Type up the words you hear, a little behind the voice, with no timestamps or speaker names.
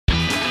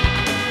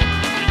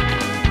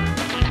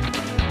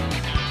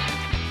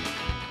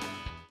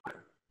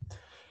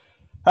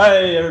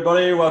Hey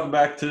everybody, welcome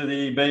back to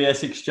the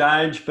BS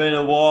Exchange. Been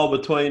a while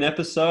between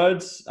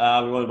episodes. We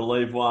wanted to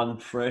leave one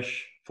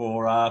fresh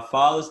for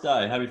Father's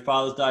Day. Happy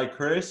Father's Day,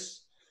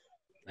 Chris.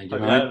 Thank you,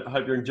 Hope, mate.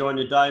 hope you're enjoying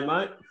your day,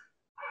 mate.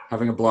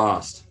 Having a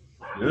blast.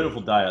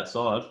 Beautiful day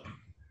outside.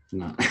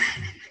 No.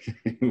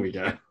 Here we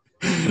go.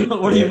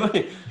 What do you Yeah.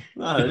 mean?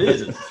 No, it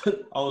is.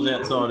 I was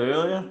outside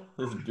earlier.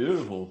 It's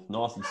beautiful,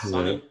 nice and Yeah.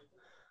 sunny.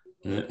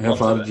 Yeah. Yeah, How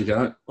far did you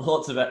go?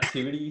 lots of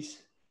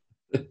activities.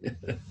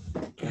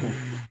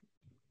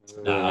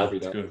 Nah, Happy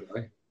it's day good.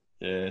 today.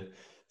 Yeah.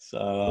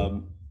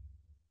 So,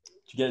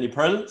 did you get any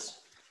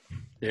presents?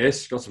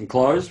 Yes, got some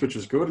clothes, which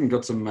was good, and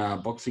got some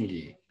boxing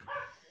gear,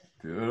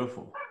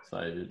 Beautiful.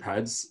 So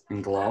pads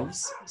and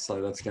gloves.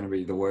 So that's going to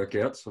be the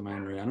workouts for me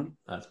and Rhiannon.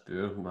 that's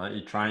beautiful, mate.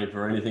 You training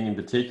for anything in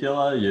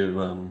particular?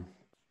 You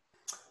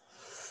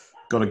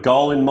got a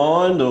goal in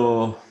mind,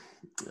 or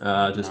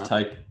No,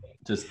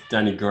 just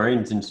Danny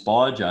Green's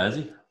inspired you, has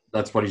he?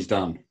 that's what he's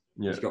done.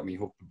 Yeah, He's got me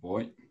hooked,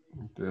 boy.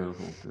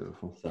 beautiful,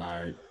 beautiful.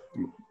 So,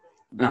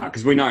 no,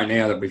 because we know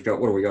now that we've got,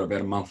 what do we got,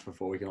 about a month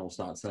before we can all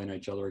start seeing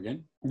each other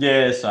again?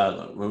 Yeah,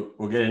 so look,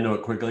 we'll get into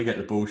it quickly. Get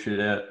the bullshit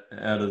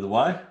out of the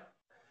way.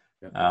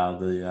 Yep.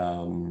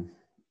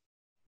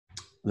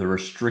 The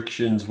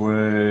restrictions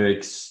were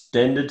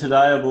extended today,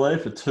 I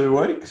believe, for 2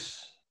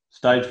 weeks.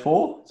 Stage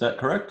 4, is that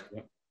correct?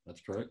 Yep,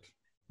 that's correct.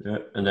 Yeah,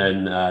 and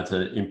then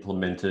to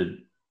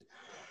implemented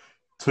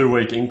 2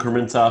 week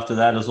increments after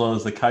that, as long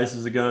as the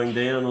cases are going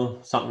down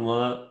or something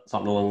like that,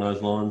 something along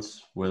those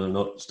lines, whether or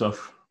not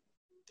stuff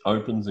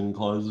opens and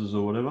closes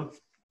or whatever.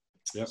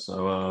 Yep.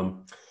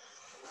 So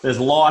there's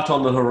light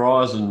on the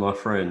horizon, my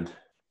friend.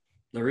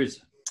 There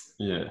is.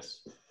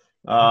 Yes.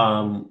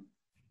 The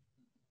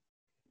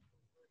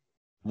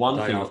One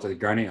day thing. after the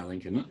granny, I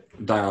think, isn't it?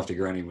 The day after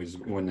granny was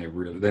when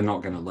they're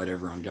not going to let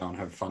everyone go and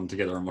have fun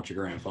together and watch a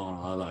grand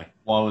final, are they?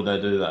 Why would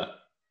they do that?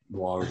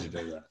 Why would you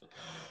do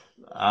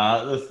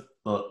that?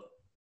 Look,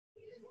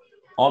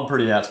 I'm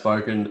pretty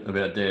outspoken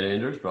about Dan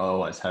Andrews, but I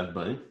always have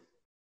been.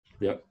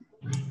 Yep.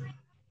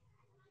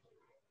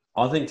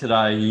 I think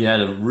today he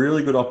had a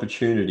really good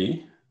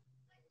opportunity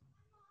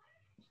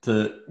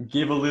to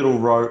give a little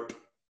rope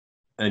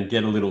and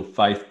get a little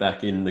faith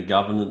back in the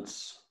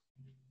governance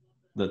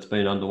that's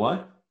been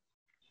underway.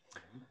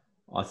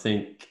 I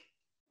think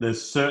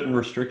there's certain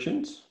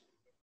restrictions.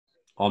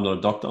 I'm not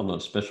a doctor, I'm not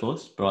a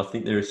specialist, but I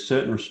think there are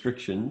certain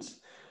restrictions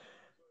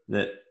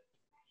that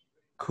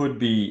could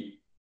be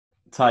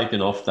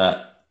taken off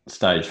that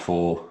stage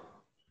 4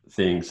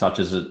 thing, such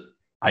as an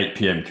 8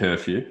 p.m.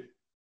 curfew,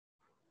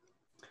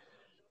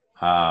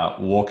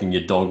 walking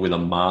your dog with a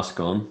mask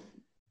on.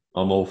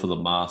 I'm all for the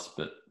mask,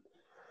 but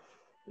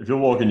if you're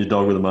walking your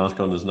dog with a mask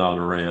on, there's no one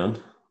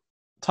around,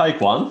 take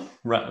one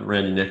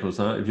around your neck or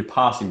something. If you're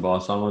passing by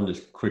someone,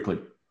 just quickly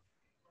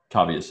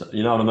cover yourself.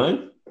 You know what I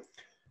mean?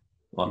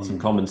 Like some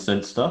common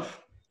sense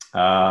stuff.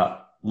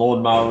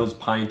 Lawn mowers,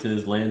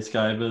 painters,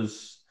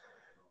 landscapers,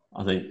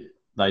 I think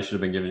they should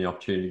have been given the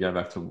opportunity to go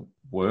back to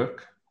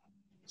work,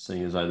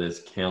 seeing as though there's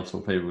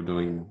council people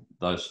doing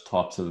those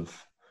types of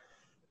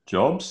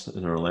jobs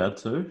and are allowed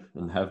to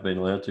and have been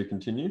allowed to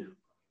continue.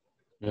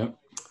 Yep.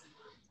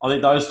 I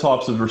think those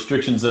types of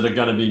restrictions that are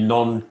going to be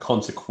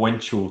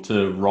non-consequential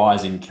to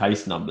rising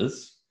case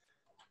numbers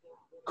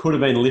could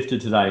have been lifted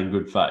today in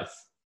good faith.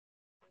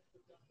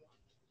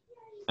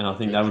 And I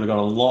think they would have got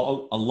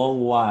a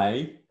long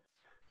way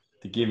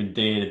to giving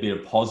Dan a bit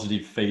of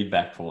positive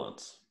feedback for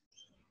once.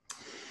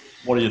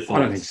 What are your thoughts? I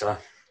don't think so.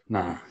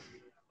 Nah.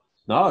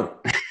 No.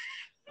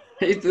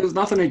 There was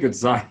nothing he could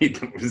say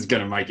that was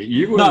going to make it.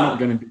 You were not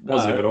going to be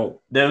positive at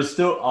all. There was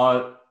still,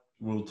 I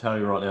will tell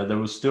you right now, there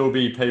will still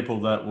be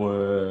people that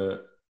were,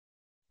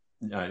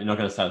 you're not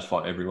going to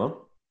satisfy everyone.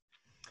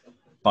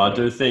 But I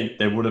do think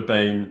there would have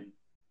been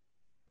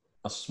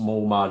a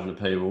small margin of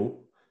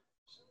people,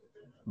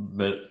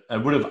 but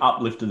it would have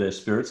uplifted their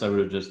spirits. They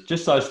would have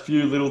just those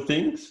few little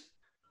things,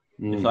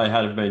 if they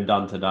had been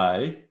done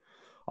today,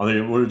 I think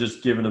it would have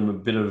just given them a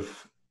bit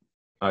of,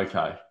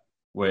 okay,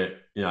 where,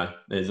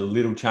 there's a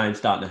little change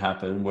starting to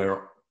happen.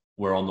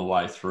 We're on the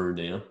way through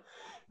now.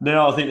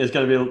 Now I think there's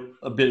going to be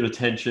a bit of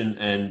tension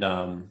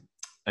and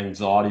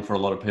anxiety for a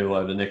lot of people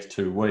over the next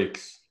 2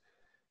 weeks,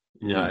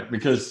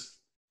 because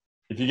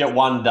if you get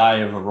one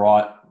day of a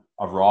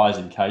rise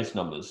in case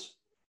numbers,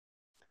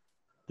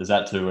 does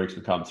that 2 weeks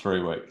become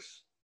 3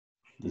 weeks?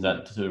 Does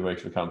that 2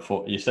 weeks become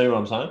 4? You see what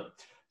I'm saying?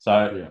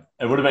 So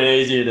It would have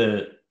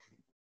been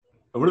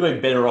it would have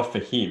been better off for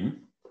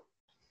him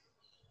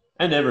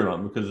and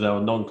everyone because they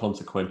were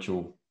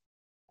non-consequential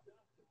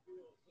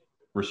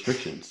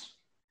restrictions.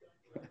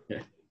 Yeah.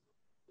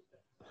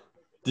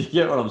 Do you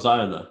get what I'm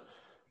saying though?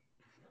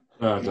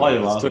 Why are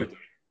you laughing?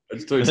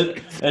 It's too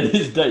it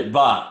is deep,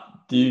 but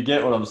do you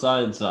get what I'm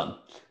saying, son?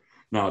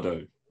 No, I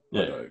do.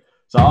 Yeah. I do.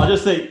 So I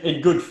just think in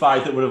good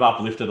faith it would have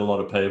uplifted a lot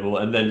of people.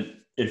 And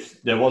then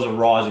if there was a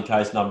rise in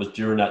case numbers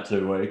during that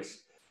 2 weeks,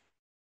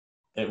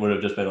 it would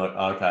have just been like,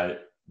 okay,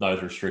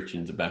 those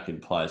restrictions are back in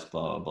place,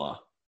 blah, blah, blah.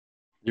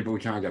 Yeah, but we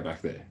can't go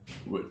back there.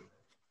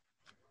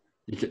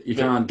 You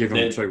can't give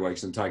them 2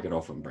 weeks and take it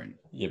off them, Brent.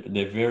 Yeah, but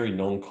they're very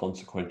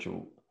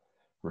non-consequential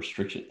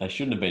restrictions. They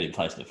shouldn't have been in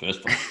place in the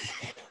first place.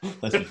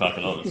 Let's be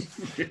fucking honest.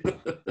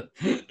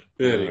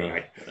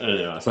 Anyway.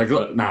 So, we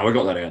got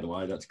that out of the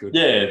way. That's good.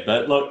 Yeah,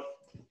 but look,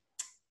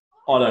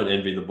 I don't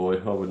envy the boy.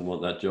 I wouldn't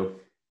want that job.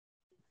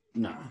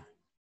 No.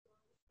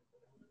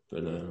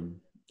 But,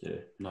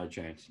 yeah. No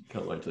chance.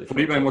 Can't wait to... Have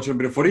you been watching a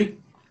bit of footy?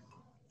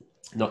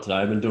 Not today.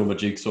 I've been doing my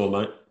jigsaw,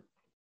 mate.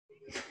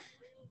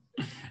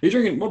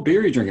 What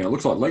beer are you drinking? It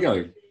looks like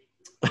Lego.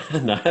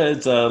 No,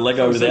 it's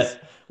Lego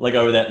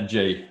without the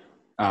G.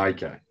 Ah,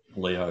 okay.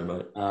 Leo,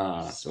 mate.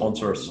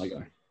 Sponsor us.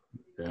 Lego.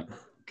 Yeah,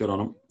 good on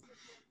them.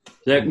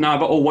 Yeah, no,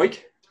 but all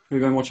week.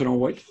 We've been watching all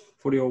week.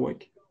 Footy all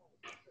week.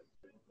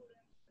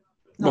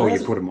 No, well,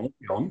 you put them all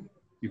on.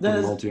 You put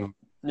them all on.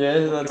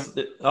 Yeah,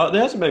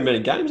 there hasn't been many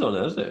games on,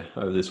 has there,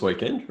 over this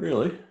weekend,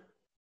 really?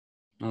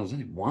 No, there was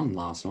only one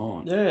last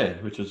night. Yeah,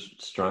 which was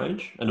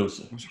strange. And it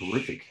was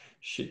horrific.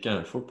 Shit game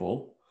of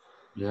football.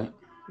 Yeah.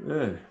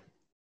 Yeah.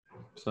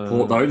 So,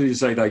 Port, though, did you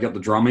say they got the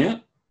drum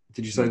out?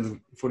 Did you see the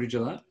footage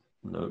of that?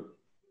 No.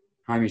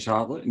 Hamish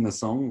Hartlett in the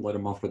song let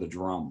him off with a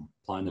drum,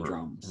 playing the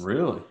drums.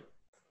 Really?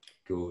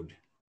 Good.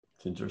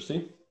 It's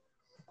interesting.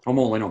 I'm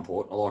all in on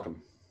Port. I like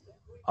them.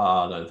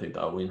 I don't think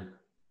they'll win.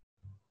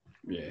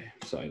 Yeah,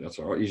 so that's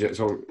all right.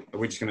 So are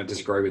we just going to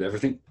disagree with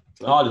everything?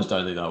 I just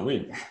don't think they'll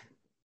win.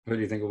 Who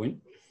do you think will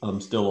win?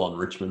 I'm still on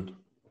Richmond.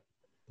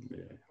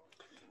 Yeah.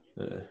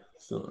 Yeah,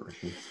 still on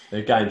Richmond.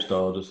 Their game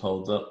style just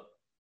holds up.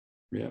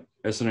 Yeah.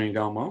 Essendon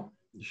going well?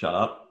 Shut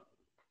up.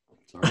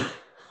 Sorry.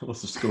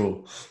 What's the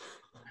score?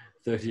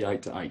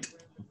 38-8.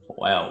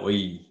 Wow,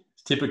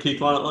 Tipper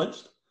kicked one at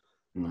least?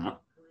 No.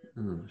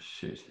 Oh,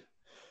 shit.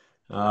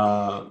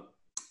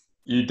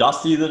 You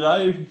dusty the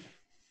day?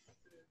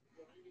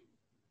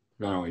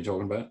 I don't know what you're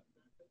talking about.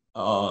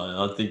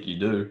 Oh, I think you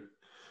do.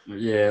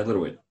 Yeah, a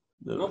little bit.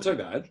 Not too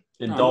bad.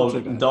 Indulge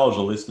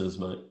the listeners,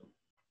 mate.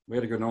 We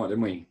had a good night,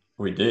 didn't we?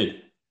 We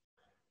did.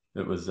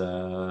 It was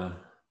a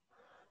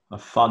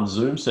fun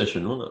Zoom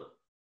session, wasn't it?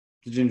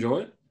 Did you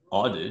enjoy it?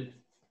 I did.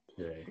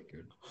 Yeah,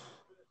 good.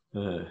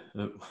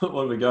 Yeah.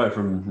 What did we go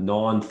from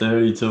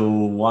 9:30 till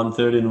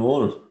 1:30 in the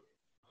morning?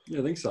 Yeah,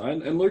 I think so.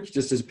 And Luke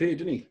just disappeared,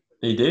 didn't he?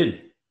 He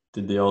did.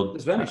 Did the old...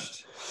 Just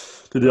vanished.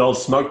 Did the old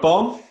smoke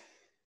bomb.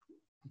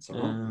 That's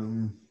all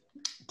right.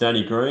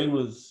 Danny Green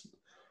was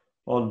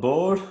on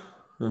board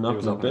and up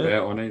and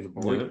about on here, the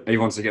boy. Yeah. He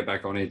wants to get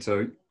back on here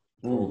too.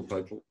 All the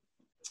people.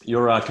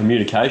 Your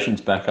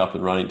communication's back up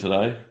and running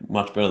today.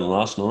 Much better than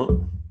last night.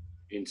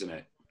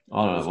 Internet.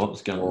 I don't know what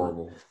was going on.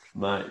 Horrible.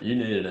 Mate, you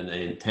needed an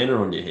antenna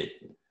on your head.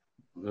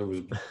 It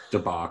was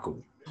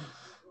debacle.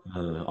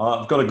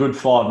 I've got a good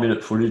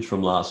 5-minute footage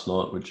from last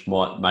night, which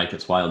might make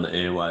its way on the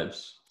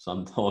airwaves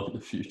sometime in the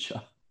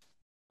future.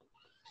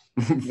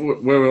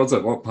 Where was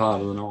it? What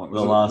part of the night?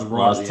 The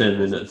last 10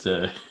 minutes,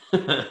 yeah.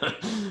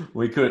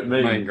 We couldn't...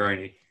 Me and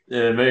Greenie.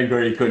 Yeah, me and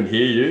Greenie couldn't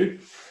hear you.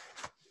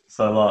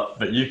 So,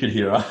 but you could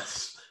hear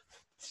us.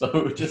 So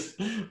we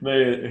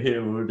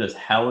were just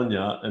howling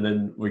you, and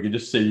then we could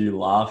just see you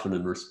laughing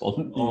and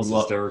responding. Oh, it's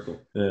hysterical.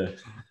 Yeah.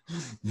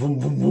 Vroom,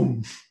 vroom,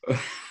 vroom.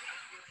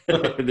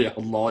 The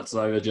old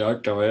lightsaber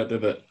joke come out,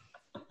 did it?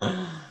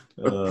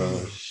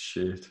 Oh,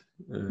 shit.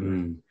 Yeah.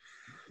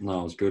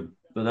 No, it was good.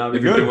 But have you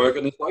been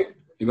working this week?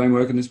 You been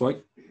working this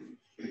week?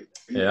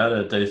 Yeah, I had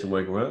a decent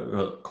week of work. We've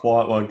got a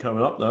quiet one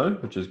coming up, though,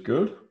 which is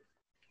good.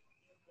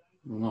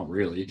 Well, not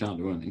really. You can't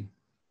do anything.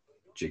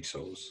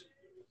 Jigsaws.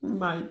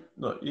 Mate,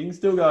 look, you can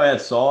still go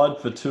outside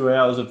for 2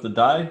 hours of the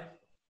day.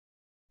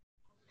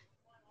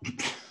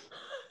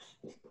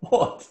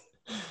 What?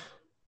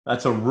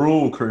 That's a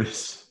rule,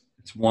 Chris.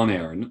 It's 1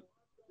 hour, isn't it?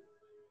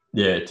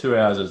 Yeah, 2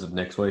 hours as of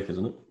next week,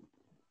 isn't it?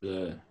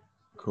 Yeah.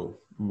 Cool.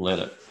 Let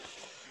it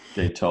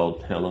be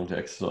told how long to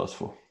exercise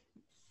for.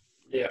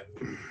 Yeah.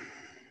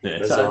 Yeah,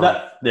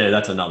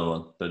 that's another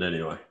one. But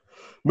anyway,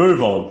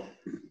 move on.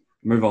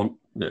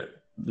 Yeah,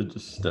 they're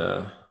just...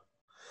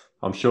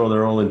 I'm sure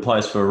they're all in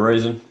place for a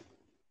reason.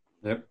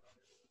 Yep.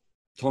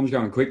 Time's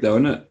going quick, though,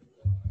 isn't it?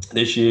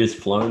 This year's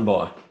flown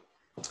by.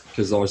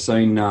 Because I was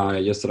seeing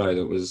yesterday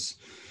that it was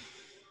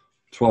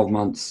 12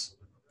 months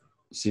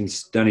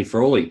since Danny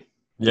Frawley.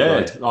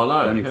 Yeah, I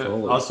know. Danny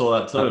Frawley. I saw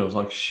that too. I was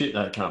like, shit,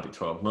 that can't be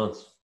 12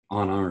 months.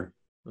 I know.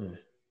 Yeah.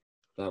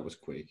 That was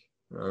quick.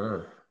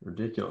 Oh,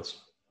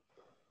 ridiculous.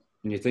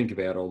 And you think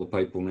about all the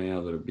people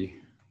now there'd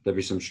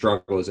be some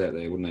strugglers out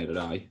there, wouldn't there,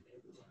 today?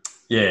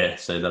 Yeah,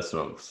 see, that's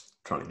what I was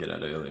trying to get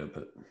at earlier,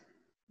 but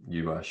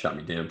you shut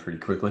me down pretty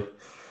quickly.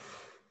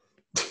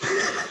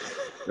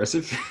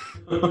 Aggressive?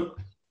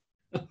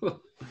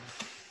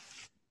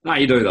 No,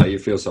 you do though. You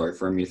feel sorry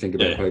for them. You think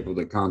about people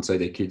that can't see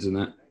their kids and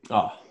that.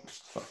 Oh, it's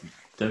fucking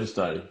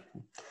devastating.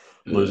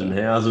 Losing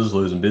houses,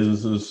 losing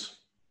businesses.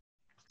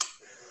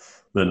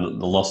 Then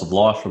the loss of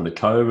life from the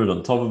COVID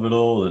on top of it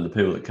all, and the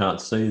people that can't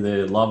see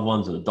their loved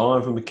ones that are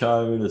dying from the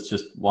COVID. It's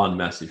just one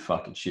massive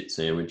fucking shit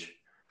sandwich.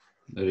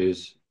 It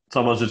is.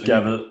 Someone's just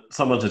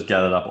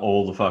gathered up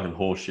all the fucking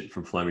horse shit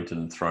from Flemington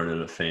and thrown it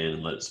at a fan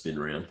and let it spin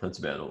around. That's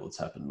about all that's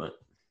happened, mate.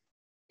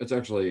 It's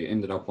actually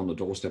ended up on the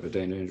doorstep of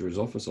Dan Andrews'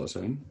 office, I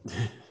seen.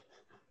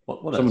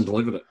 What Someone else?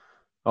 delivered it.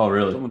 Oh,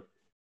 really?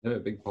 Yeah, a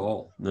big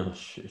pile. No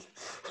shit.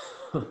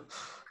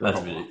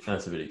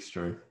 That's a bit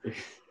extreme.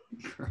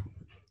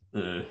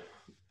 Yeah.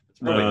 It's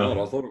probably not.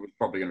 I thought it was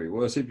probably going to be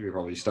worse. He'd be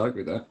probably stoked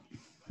with that.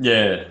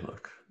 Yeah,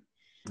 look.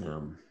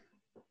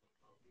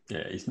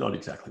 Yeah, he's not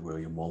exactly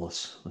William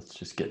Wallace. Let's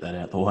just get that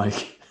out the way.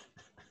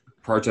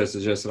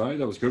 Protesters yesterday.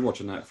 That was good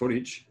watching that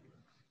footage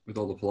with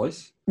all the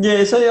police.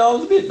 Yeah, see, I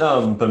was a bit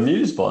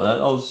bemused by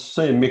that. I was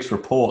seeing mixed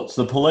reports.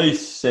 The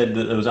police said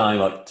that there was only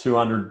like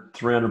 200,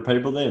 300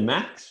 people there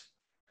max.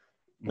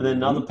 And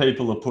then other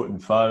people are putting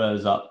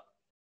photos up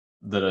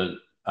that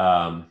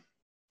are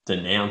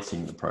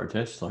denouncing the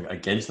protest, like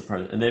against the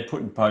protest. And they're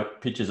putting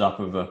pictures up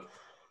of a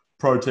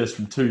protest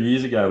from 2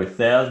 years ago with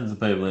thousands of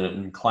people in it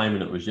and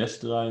claiming it was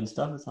yesterday and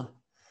stuff. It's like,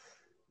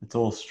 it's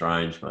all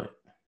strange, mate.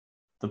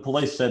 The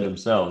police said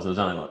themselves there was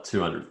only like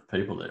 200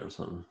 people there or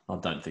something. I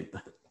don't think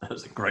that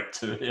was a great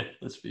turnout,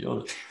 let's be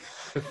honest.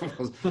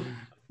 But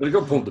it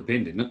got pulled the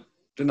pin, didn't it?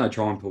 Didn't they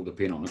try and pull the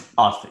pin on it?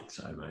 I think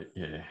so, mate,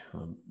 yeah.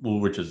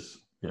 Well, which is,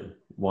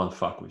 why the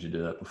fuck would you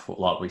do that before?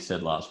 Like we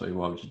said last week,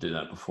 why would you do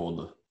that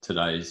before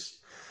today's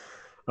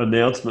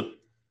announcement?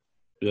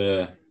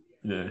 Yeah.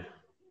 Yeah.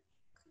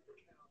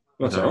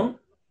 That's all right.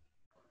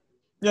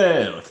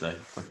 Yeah, look, they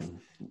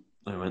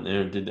went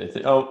there and did their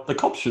thing. Oh, the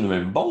cops shouldn't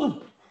have even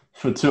bothered.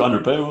 For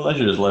 200 people, they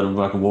should just let them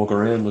fucking walk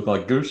around and look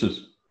like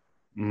gooses.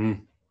 I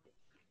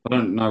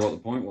don't know what the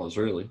point was,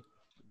 really.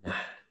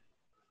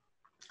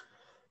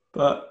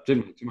 But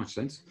didn't make too much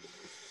sense.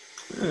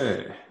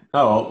 Yeah.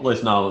 Oh, well, at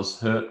least no one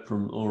was hurt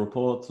from all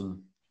reports,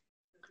 and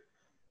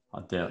I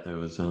doubt there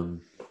was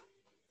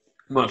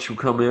much will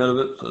come out of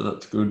it, so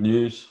that's good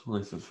news. At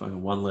least it's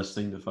fucking one less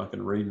thing to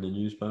fucking read in the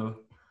newspaper.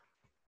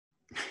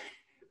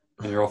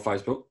 And you're off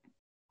Facebook?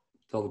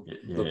 Tell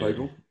the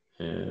people?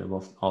 Yeah, I'm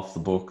off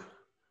the book.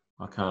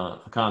 I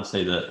can't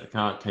see that. I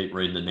can't keep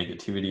reading the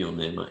negativity on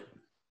there, mate.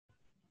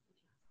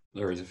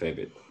 There is a fair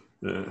bit.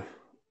 Yeah.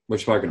 We've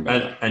spoken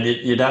about that. And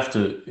you'd have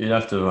to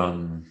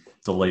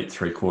delete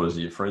 3/4 of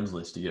your friends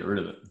list to get rid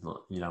of it.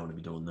 You don't want to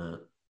be doing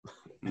that.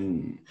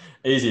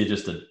 Easier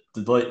just to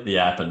delete the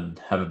app and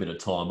have a bit of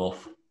time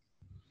off.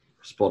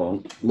 Spot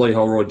on. Lee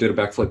Holroyd did a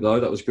backflip though.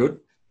 That was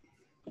good.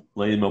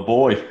 Lee, my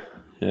boy.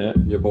 Yeah.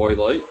 Your boy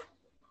Lee.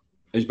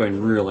 He's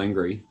been real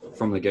angry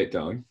from the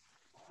get-go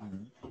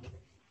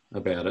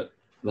about it,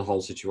 the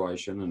whole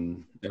situation,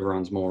 and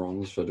everyone's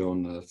morons for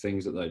doing the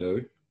things that they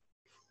do.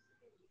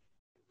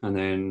 And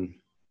then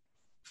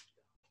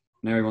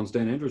now he wants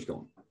Dan Andrews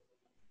gone.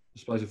 The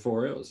space of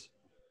 4 hours.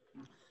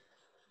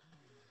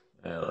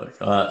 Yeah,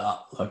 look, I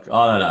don't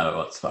know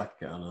what's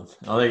fucking going on.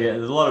 I think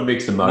there's a lot of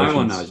mixed emotions. No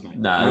one knows, mate.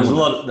 No, there's a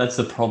lot. That's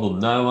the problem.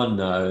 No one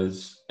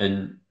knows,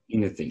 and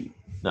anything.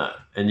 No,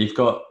 and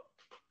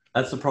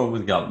that's the problem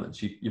with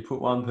governments. You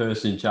put one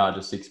person in charge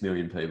of 6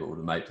 million people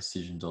to make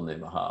decisions on their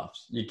behalf.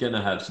 You're going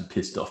to have some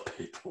pissed off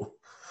people,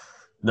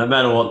 no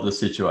matter what the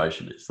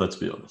situation is. Let's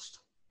be honest.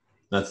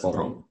 That's the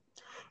problem.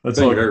 It's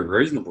like, very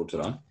reasonable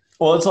today.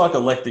 Well, it's like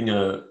electing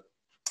a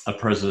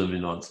president of the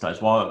United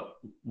States. Why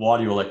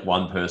do you elect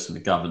one person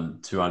to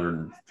govern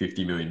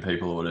 250 million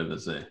people or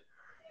whatever's there?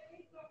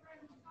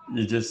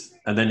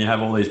 And then you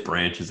have all these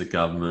branches of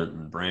government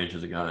and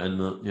branches of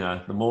government.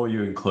 And the more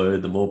you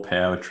include, the more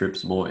power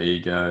trips, the more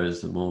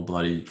egos, the more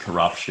bloody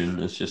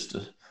corruption. It's just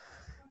it's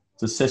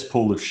a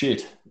cesspool of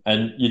shit.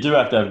 And you do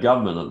have to have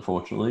government,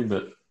 unfortunately.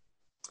 But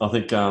I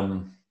think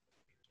I'm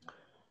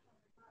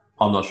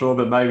not sure,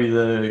 but maybe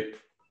you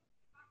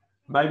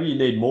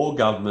need more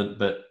government,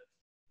 but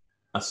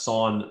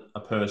assign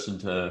a person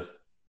to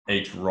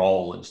each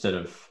role instead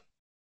of,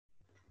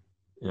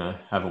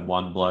 having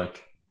one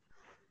bloke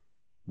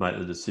make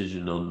the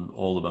decision on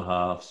all the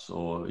behalfs,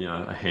 or,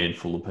 a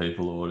handful of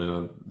people or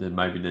whatever. Then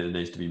maybe there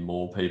needs to be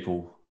more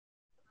people.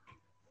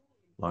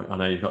 Like, I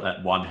know you've got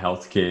that one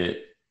healthcare,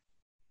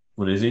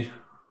 what is he?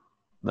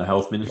 The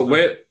health minister?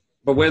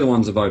 But we're the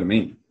ones that vote him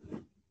in.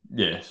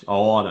 Yes.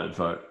 Oh, I don't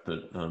vote,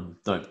 but don't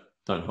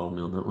hold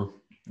me on that one.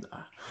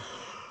 Nah.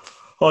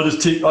 I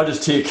just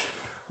tick.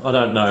 I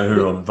don't know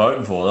who I'm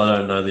voting for. I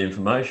don't know the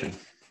information.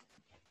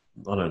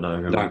 I don't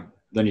know who.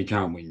 Then you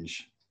can't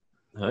whinge.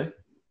 Hey?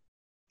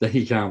 Then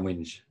you can't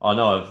whinge. I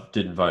know I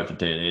didn't vote for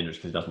Dan Andrews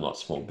because he doesn't like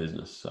small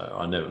business, so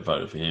I never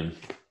voted for him.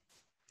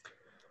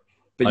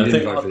 But you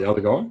didn't vote for the other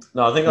guy?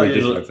 No, I think I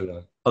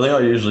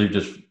usually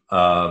just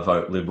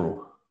vote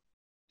Liberal.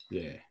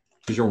 Yeah,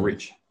 because you're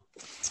rich.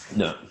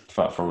 No,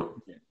 far from it.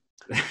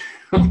 Yeah.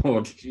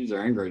 Oh,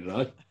 you're angry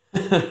today.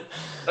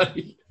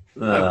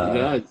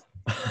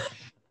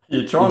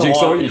 You're trying to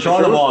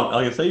wind.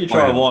 I can see you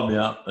trying to wind me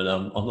up, but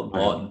I'm not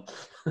biting.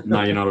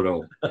 No, you're not at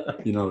all.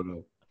 You're not at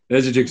all.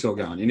 There's a jigsaw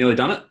going. You nearly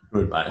done it?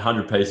 Good, mate.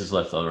 100 pieces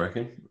left, I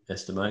reckon.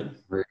 Estimating.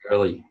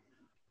 Really?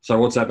 So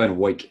what's that been, a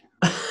week?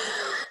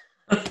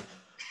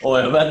 Oh,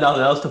 I've had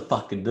nothing else to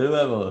fucking do,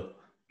 have I?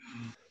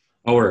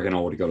 I reckon I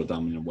would have got it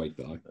done in a week,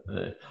 though.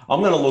 Yeah. I'm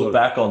going to look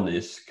back on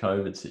this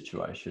COVID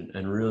situation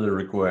and really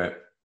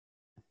regret.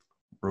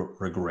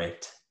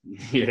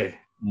 Yeah.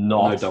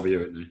 Not. No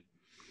W in there.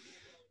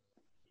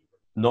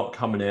 not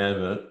coming out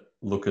of it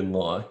looking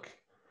like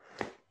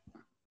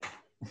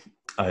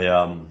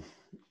a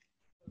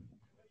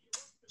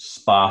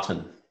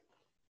Spartan.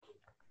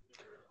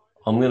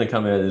 I'm going to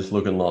come out of this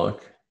looking like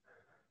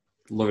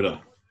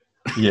Luda.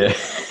 Yeah.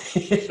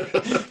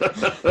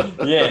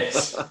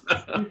 Yes.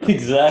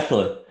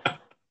 Exactly.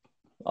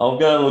 I'm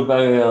going to look back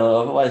and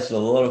go, I've wasted a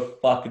lot of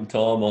fucking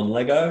time on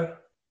Lego,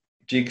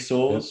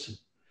 jigsaws,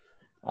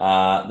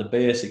 the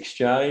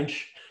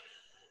BSxchange,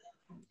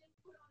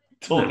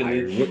 talking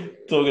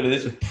to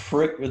this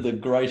prick with a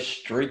grey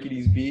streak in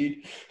his beard.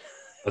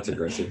 That's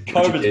aggressive.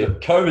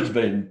 COVID's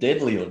been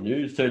deadly on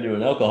you. It's turned you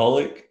an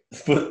alcoholic.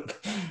 Put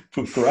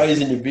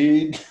greys in your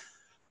beard.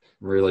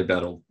 Really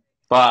battled.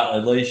 But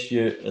at least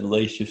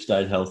you've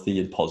stayed healthy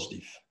and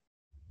positive.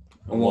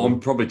 Well, I'm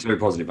probably too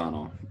positive, aren't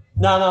I?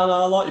 No.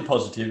 I like your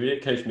positivity.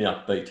 It keeps me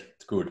upbeat.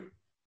 It's good.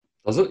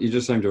 Does it? You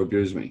just seem to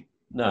abuse me.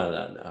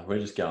 No. We're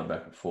just going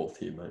back and forth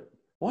here, mate.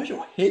 Why is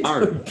your head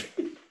so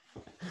big?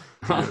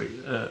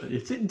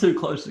 You're sitting too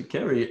close to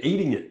Kerry. You're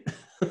eating it.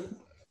 I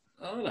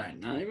don't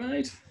know,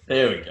 mate.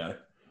 There we go.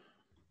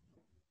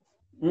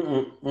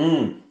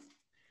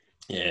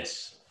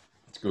 Yes.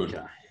 It's good.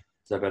 Okay.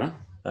 Is that better?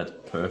 That's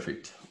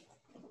perfect.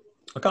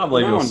 I can't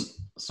believe you're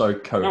so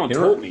coherent.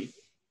 No one taught me.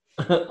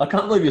 I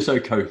can't believe you're so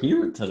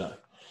coherent today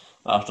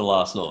after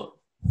last night.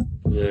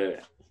 Yeah.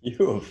 You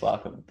were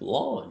fucking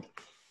blind.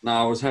 No,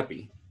 I was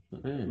happy.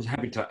 It was a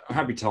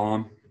happy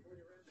time.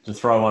 To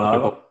throw one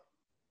over?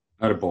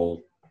 I had a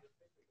ball. I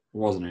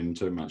wasn't in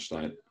too much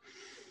state.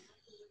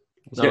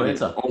 I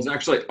was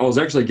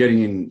actually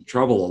getting in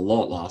trouble a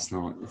lot last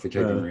night for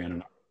keeping around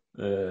enough.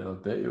 Yeah, I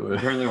bet you were.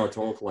 Apparently I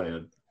talk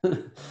loud.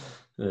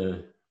 Yeah.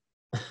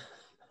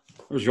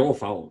 It was your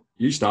fault.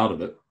 You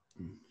started it.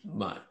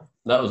 Mate,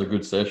 that was a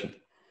good session.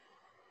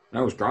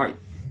 That was great.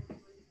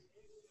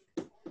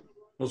 It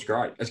was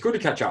great. It's good to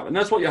catch up. And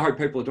that's what you hope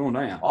people are doing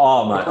now.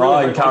 Oh, mate.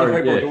 I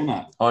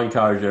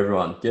encourage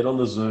everyone. Get on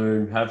the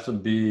Zoom, have some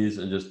beers,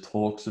 and just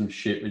talk some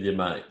shit with your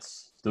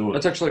mates. Do it.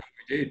 That's actually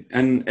what we did.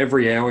 And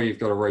every hour you've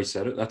got to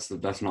reset it. That's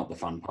not the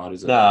fun part,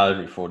 is it? No,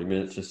 every 40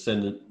 minutes. Just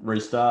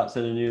restart,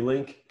 send a new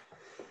link.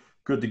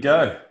 Good to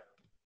go.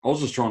 I was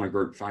just trying to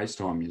group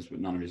FaceTime you, but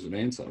none of you would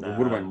answer. It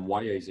would have been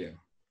way easier.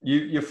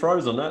 You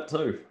froze on that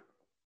too.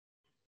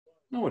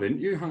 No, I didn't.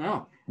 You hung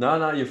up.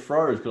 No, you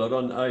froze because I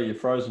got an you're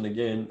frozen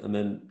again. And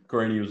then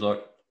Greenie was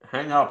like,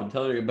 hang up and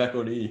tell her to get back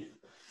on here.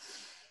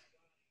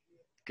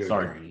 Good,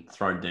 sorry, Greenie.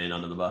 Throwing Dan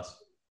under the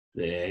bus.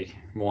 Yeah,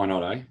 why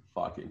not, eh?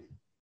 Fuck him.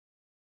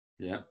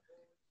 Yeah.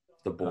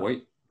 The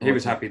boy. He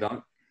was happy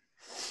though.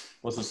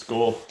 What's the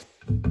score?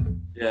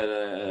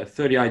 Yeah,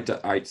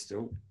 38-8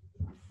 still.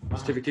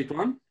 Stevie kicked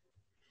one?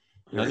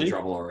 You're in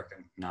trouble, I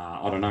reckon.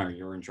 Nah, I don't know.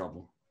 You're in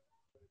trouble.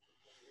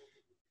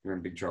 You're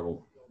in big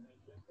trouble.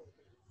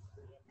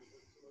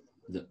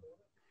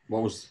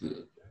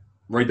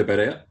 Read the bet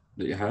out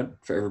that you had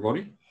for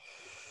everybody.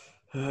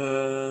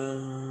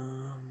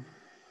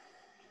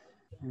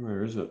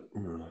 Where is it? I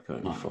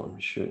can't find my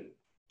shit.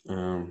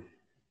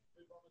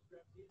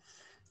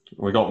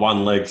 We got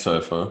one leg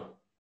so far.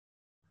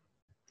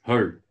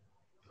 Who?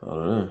 I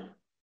don't know.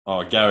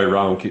 Oh, Gary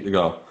Rowan kicked the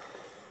goal.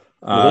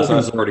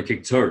 Hawkins already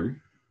kicked two.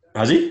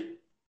 Has he?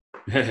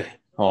 Yeah.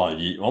 Oh,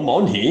 I'm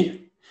on here.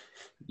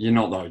 You're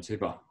not though,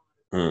 Tipper.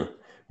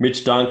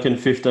 Mitch Duncan,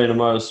 15 or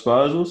more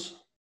disposals.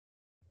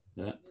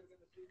 Yeah.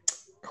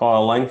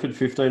 Kyle Langford,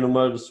 15 or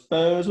more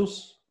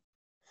disposals.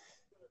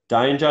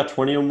 Danger,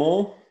 20 or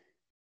more.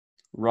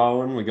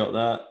 Rowan, we got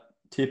that.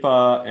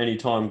 Tipper,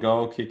 anytime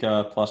goal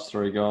kicker,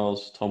 +3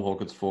 goals. Tom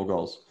Hawkins, 4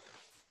 goals.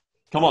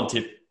 Come on,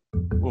 Tip.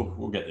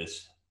 We'll get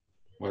this.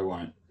 We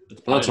won't.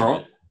 But that's all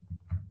right.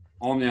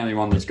 I'm the only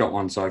one that's got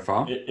one so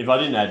far. If I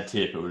didn't add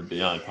Tip, it would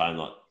be only paying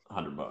like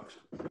 $100.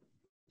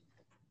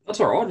 That's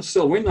all right. It's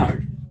still a win,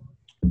 though.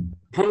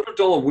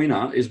 $100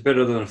 winner is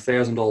better than a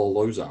 $1,000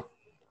 loser.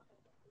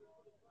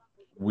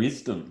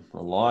 Wisdom. I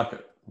like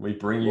it. We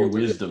bring you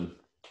wisdom.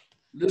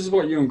 This is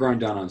what you and Green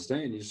don't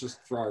understand. You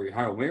just throw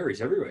Hail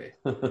Marys everywhere.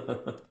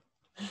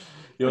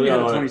 You're the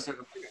other one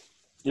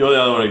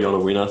who got a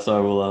winner.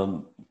 So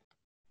we'll.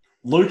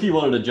 Lukey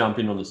wanted to jump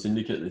in on the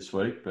syndicate this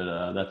week,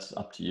 but that's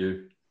up to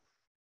you.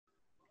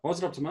 Why is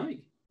it up to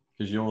me?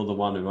 Because you're the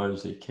one who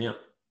owns the account.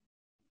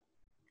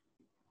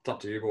 It's up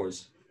to you,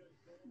 boys.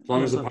 As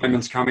long as the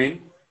payments come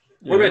in.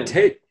 What about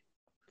Ted?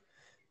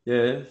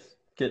 Yeah,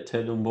 get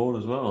Ted on board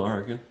as well, I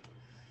reckon.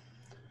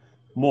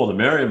 More the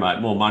merrier, mate.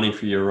 More money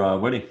for your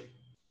wedding.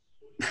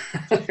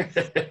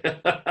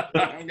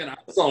 I'm going to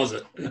upsize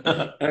it.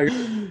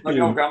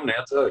 I'll come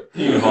now too.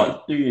 You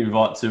can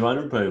invite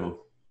 200 people.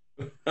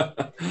 I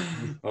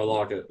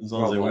like it. As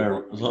long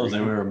as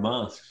they wear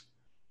masks.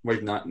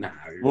 No.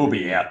 We'll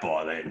be out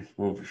by then.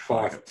 We'll be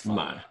fine.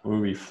 Mate,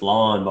 we'll be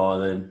flying by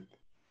then.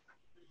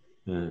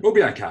 Yeah. We'll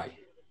be okay.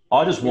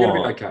 I just want.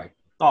 We're going to be okay.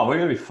 Oh, we're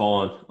going to be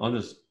fine.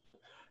 It's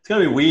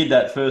going to be weird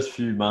that first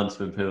few months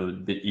when people are a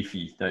bit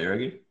iffy, don't you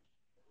reckon?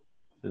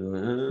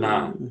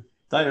 No.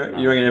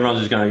 You reckon everyone's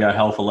just going to go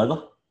hell for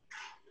leather?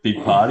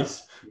 Big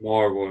parties?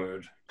 My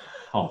word.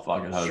 Oh,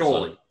 fucking hope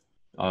Surely. so.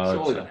 I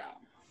hope Surely so.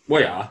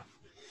 we are.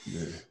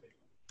 Yeah.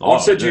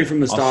 I've said to you from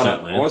the start.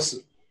 certainly am.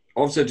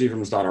 I've said to you from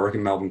the start. I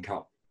reckon Melbourne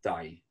Cup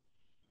Day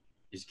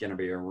is going to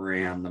be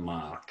around the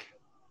mark.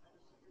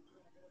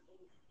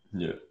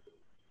 Yeah.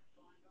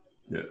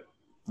 Yeah.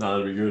 No,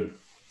 that'd be good.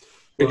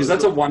 Because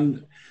that's a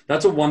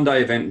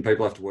one-day event and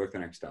people have to work the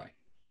next day.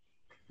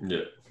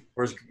 Yeah.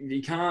 Whereas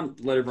you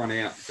can't let everyone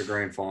out for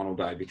grand final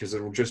day because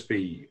it'll just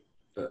be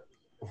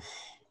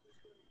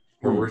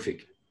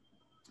horrific.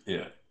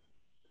 Yeah.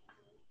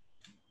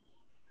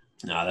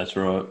 No, that's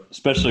right.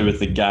 Especially with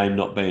the game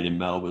not being in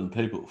Melbourne,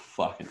 people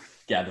fucking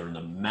gather in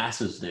the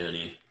masses down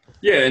here.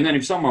 Yeah, and then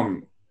if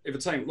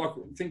it seemed like,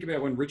 think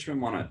about when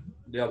Richmond won it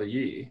the other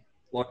year,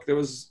 like there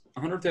was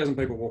 100,000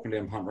 people walking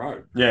down Punt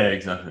Road. Yeah,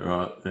 exactly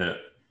right. Yeah.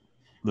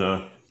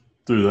 No,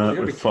 do that,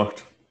 we're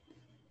fucked.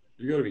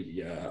 You got to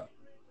be,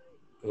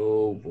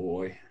 oh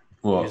boy.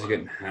 What? You're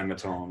getting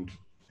hammer-timed.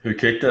 Who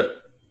kicked it?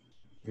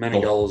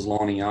 Manigola's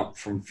lining up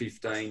from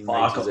 15 metres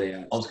out.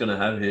 I was going to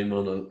have him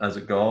as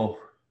a goal.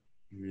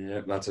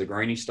 Yeah, that's a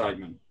Greeny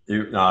statement.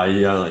 He's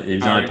only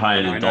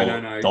paying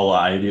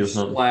 $1.80 or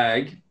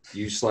something.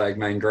 You slag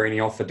Mean Greeny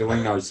off for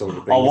doing those sort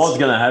of things. I was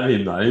going to have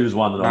him though. He was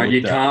one that I looked at. No,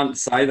 you can't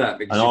say that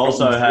because and I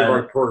also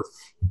had proof.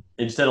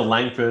 Instead of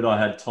Langford, I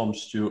had Tom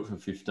Stewart for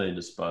 15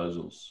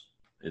 disposals.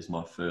 Is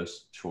my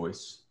first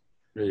choice.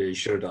 Yeah, you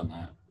should have done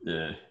that.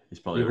 Yeah, he's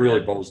probably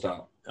really ballsed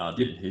up. I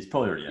did. He's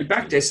probably already. You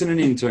backed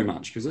Essendon in too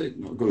much because they're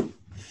not good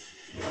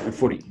at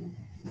footy.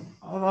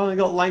 I've only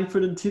got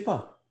Langford and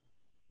Tipper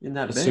in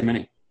that. That's too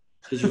many.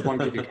 Because you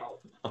won't kick a goal.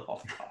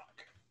 Oh fuck!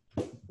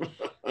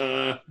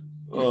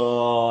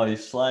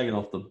 He's slagging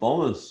off the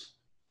Bombers.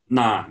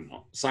 Nah, I'm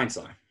not. Saying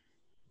so.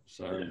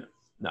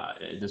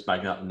 Just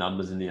making up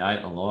numbers in the 8.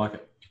 I like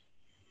it.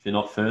 If you're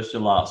not first,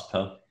 you're last,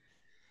 pal.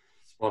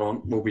 Spot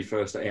on. We'll be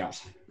first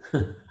out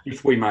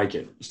if we make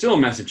it. Still a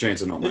massive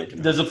chance of not making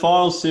it. Does the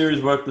final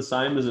series work the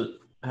same as it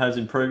has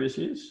in previous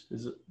years?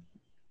 Is it?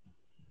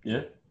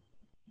 Yeah,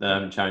 they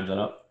haven't changed that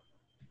up.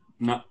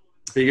 No,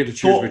 bigger to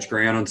choose which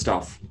ground and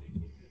stuff.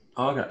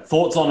 Okay.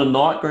 Thoughts on a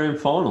night grand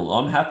final?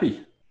 I'm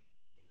happy.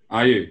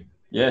 Are you?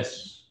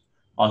 Yes.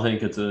 I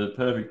think it's a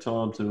perfect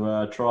time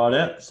to try it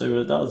out, see what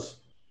it does.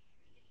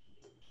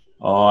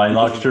 Oh, he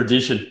likes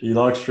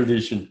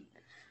tradition.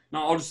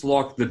 No, I just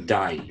like the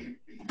day.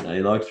 No,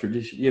 he likes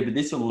tradition. Yeah, but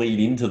this will lead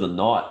into the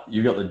night.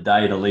 You've got the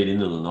day to lead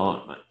into the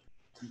night,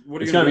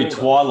 mate. It's going to be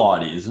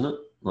twilighty, isn't it?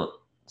 Like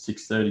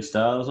 6:30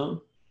 start or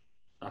something?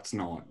 That's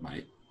night,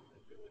 mate.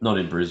 Not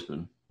in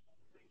Brisbane.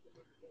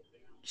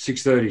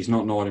 6:30 is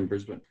not night in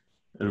Brisbane.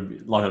 It'll be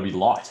light. It'll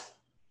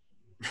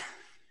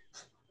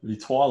be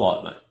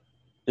twilight, mate.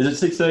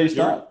 Is it 6:30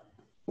 start?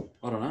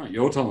 I don't know.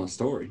 You're telling the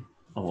story.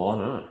 Oh, I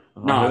know.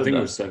 No, I think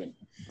it was 7.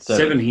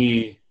 7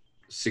 here,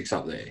 6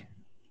 up there,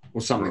 or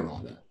something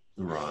like that.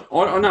 Right.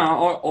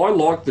 I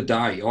like the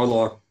day. I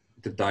like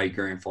the day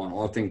grand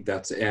final. I think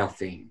that's our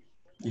thing.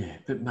 Yeah,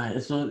 but mate,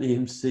 it's not the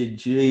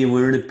MCG and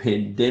we're in a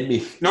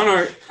pandemic.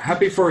 No,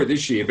 happy for it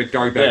this year, but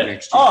go back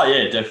next year. Oh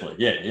yeah,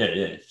 definitely.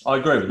 Yeah. I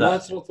agree with that. Well,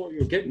 that's what I thought you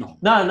were getting on.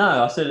 No,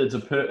 I said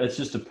it's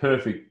just a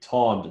perfect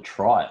time to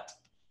try it.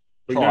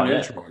 We don't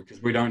need to try it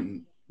because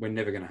we're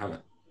never going to have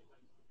it.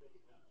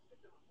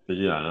 But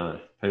you don't know.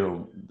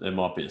 People, there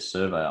might be a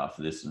survey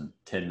after this and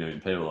 10 million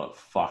people are like,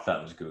 fuck,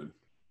 that was good.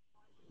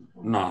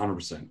 No,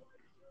 100%.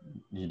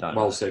 You don't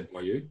Well know. said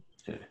by you.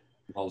 Yeah.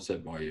 Well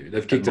said by you.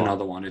 They've kicked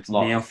another one. It's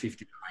now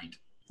 58.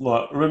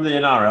 Like, remember the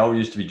NRL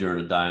used to be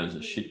during the day and it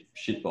was a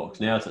shit box.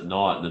 Now it's at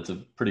night and it's a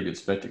pretty good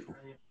spectacle.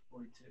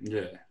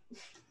 Yeah.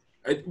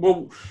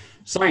 Well,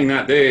 saying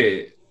that,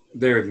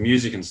 their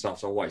music and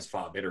stuff's always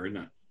far better, isn't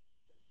it?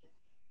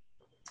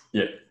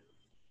 Yeah.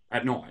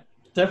 At night.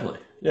 Definitely.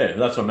 Yeah,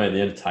 that's what I mean,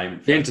 the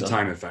entertainment factor. The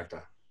entertainment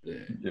factor.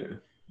 Yeah.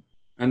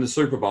 And the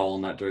Super Bowl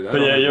and that do that.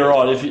 But yeah, you're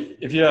right.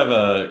 If you have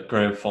a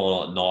grand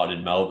final at night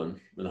in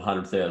Melbourne with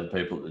 100,000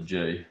 people at the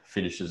G,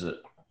 finishes at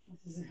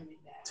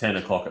 10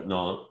 o'clock at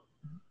night.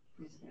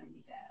 This is going to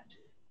be bad.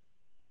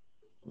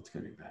 What's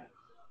going to be bad?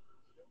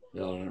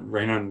 Yeah, I don't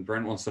know.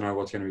 Brent wants to know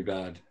what's going to be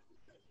bad.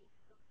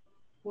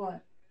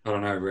 What? I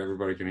don't know.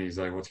 Everybody can hear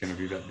say what's going to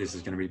be bad. This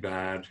is going to be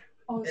bad.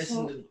 Oh,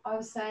 so I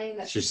was saying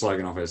that. She's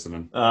slagging off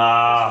Essendon.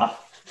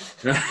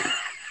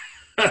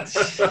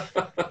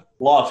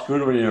 Life's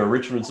good when you're a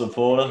Richmond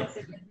supporter.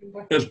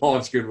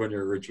 Life's good when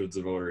you're a Richmond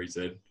supporter, he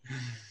said.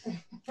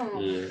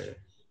 Yeah.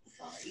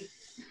 Sorry.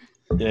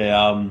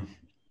 Yeah.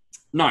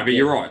 No, but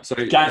you're right. So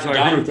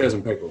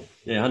 100,000 people.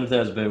 Yeah,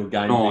 100,000 people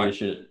game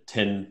finish at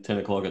 10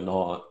 o'clock at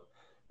night.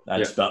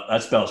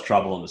 That spells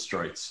trouble on the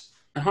streets.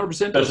 100%.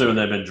 Especially when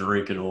they've been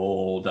drinking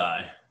all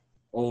day.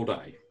 All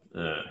day.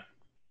 Yeah.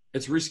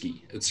 It's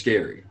risky. It's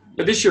scary.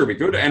 But this year will be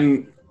good.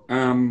 And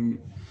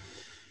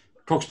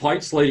Cox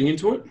Plate's leading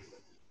into it.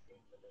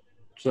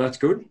 So that's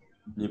good.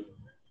 Yep.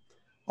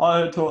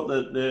 I thought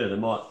that, they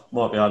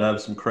might be able to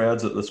have some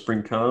crowds at the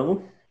Spring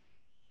Carnival.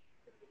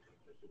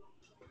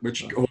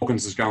 Which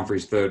Hawkins is going for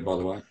his third, by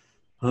the way.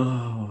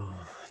 Oh,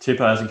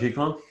 Tipper hasn't kicked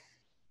one?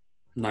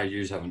 No,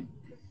 yous haven't.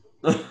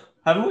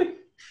 Haven't we?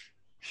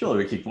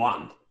 Surely we kicked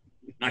one.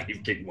 No,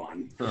 you've kicked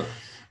one. Huh.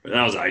 But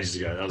that was ages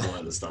ago. That was only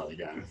at the start of the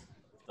game.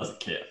 Doesn't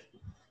care.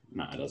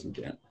 No, it doesn't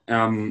count.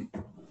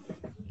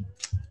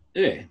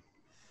 Yeah.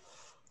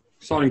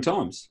 Exciting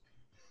times.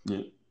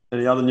 Yeah.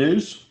 Any other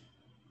news?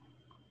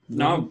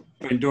 No,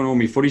 I've been doing all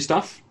my footy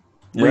stuff.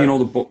 Yeah.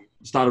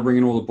 Started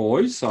ringing all the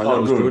boys, so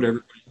that was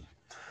good.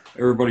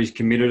 Everybody's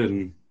committed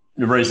and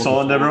You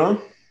re-signed everyone?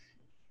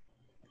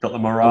 Got the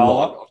morale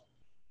up?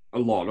 A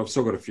lot. I've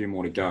still got a few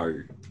more to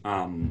go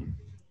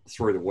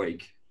through the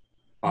week.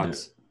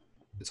 But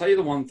I'll tell you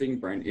the one thing,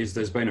 Brent, is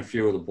there's been a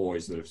few of the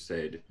boys that have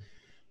said.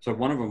 So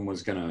one of them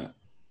was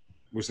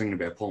thinking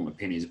about pulling the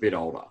pin. He's a bit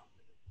older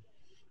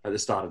at the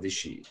start of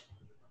this year.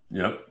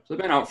 Yep. So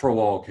they've been up for a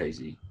while,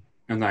 Keezy,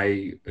 and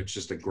it's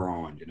just a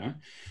grind, you know.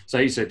 So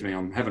he said to me,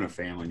 "I'm having a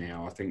family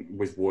now. I think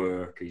with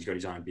work, he's got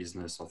his own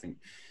business. I think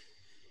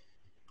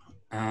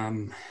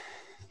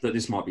that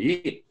this might be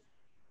it."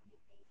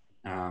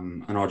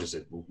 And I just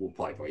said, we'll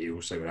play by ear.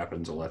 We'll see what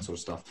happens, all that sort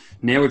of stuff.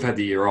 Now we've had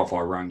the year off. I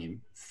rung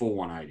him full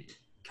 180.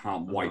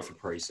 Can't wait for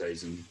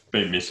pre-season.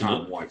 Been missing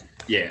Can't it. wait.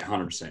 Yeah,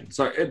 100%.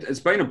 So it's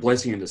been a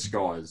blessing in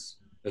disguise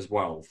as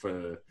well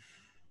for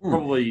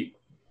probably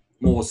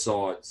more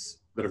sides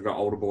that have got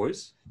older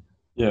boys.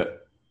 Yeah.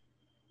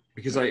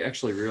 Because they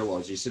actually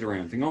realise you sit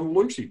around and think,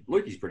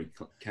 Lukey's pretty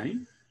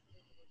keen.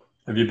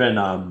 Have you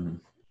been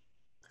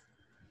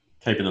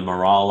keeping the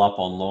morale up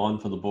online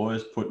for the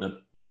boys, putting a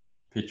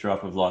picture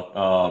up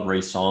of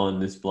re-sign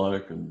this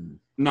bloke and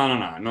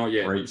No, not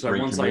yet. So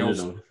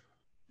recommitted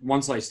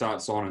once they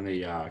start signing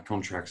the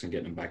contracts and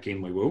getting them back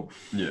in, we will.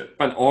 Yeah.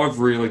 But I've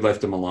really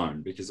left them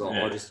alone because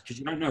because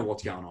you don't know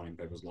what's going on in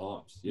people's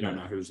lives. You don't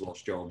know who's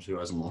lost jobs, who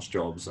hasn't lost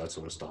jobs, that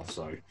sort of stuff.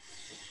 So,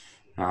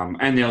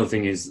 and the other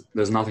thing is,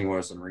 there's nothing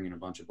worse than ringing a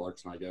bunch of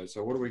blokes and they go,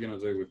 "So what are we going to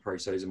do with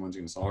pre-season?" When's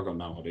going to say, "I've got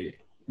no idea."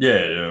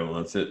 Yeah. Well,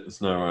 that's it.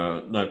 There's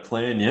no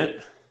plan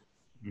yet.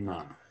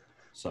 No.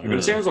 So, but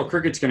it sounds like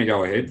cricket's going to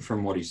go ahead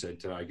from what he said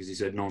today because he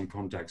said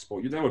non-contact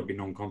sport. That would be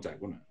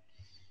non-contact, wouldn't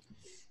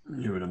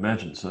it? You would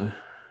imagine so.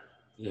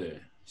 Yeah.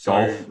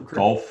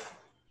 Golf.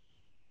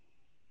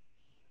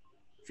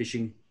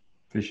 Fishing.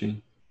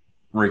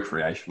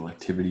 Recreational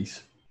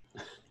activities.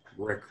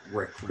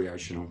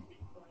 Recreational.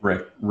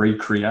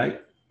 Recreate.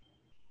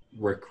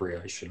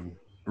 Recreational.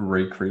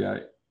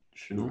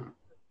 Recreational.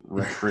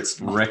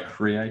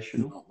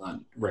 Recreational.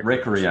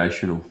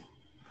 Recreational.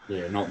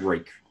 Yeah, not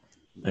reek.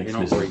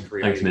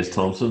 Thanks, Miss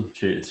Thompson.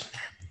 Cheers.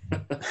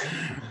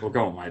 Well,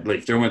 go on, mate.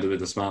 Leaf, do it with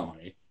the smart one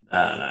here.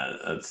 No,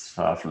 that's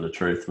far from the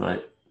truth,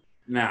 mate.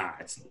 Nah,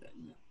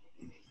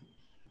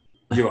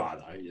 you are,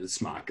 though. You're the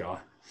smart guy.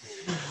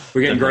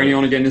 We're getting Greeny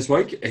on again this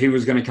week. He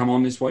was going to come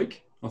on this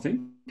week, I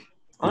think.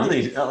 I don't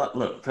think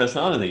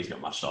personally, I don't think he's got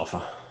much to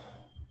offer.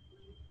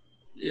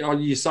 Yeah,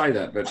 you say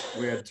that, but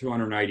we had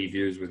 280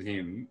 views with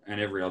him,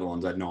 and every other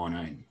one's had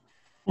 19.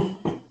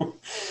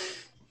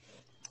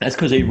 That's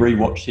because he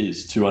rewatched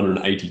his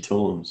 280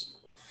 times.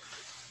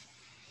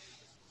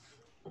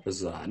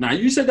 Bizarre. No,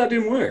 you said that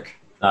didn't work.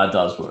 No, it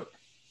does work.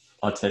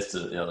 I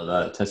tested it the other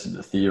day. I tested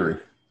the theory.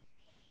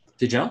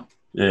 Did you?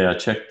 Yeah, I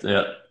checked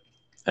out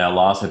our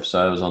last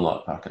episode. It was on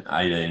like fucking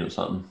 18 or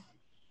something.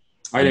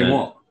 18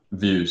 what?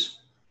 Views.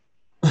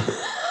 That's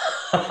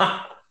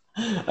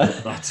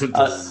a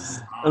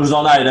disaster. It was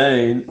on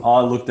 18.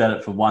 I looked at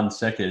it for 1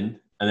 second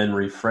and then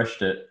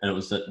refreshed it, and it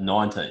was at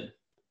 19.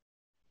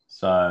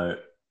 So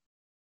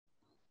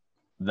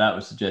that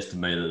would suggest to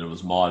me that it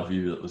was my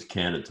view that was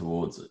counted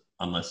towards it,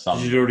 unless some.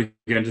 Did you do it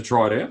again to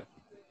try it out?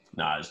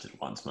 No, I just did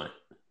it once, mate.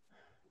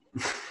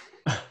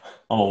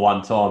 I'm a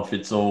one-time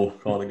fits all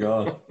kind of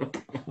guy.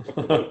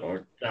 Oh,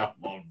 come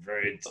on,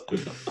 Brent.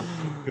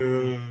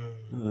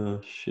 Oh,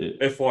 shit.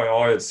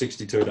 FYI, it's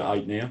 62 to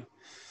 8 now.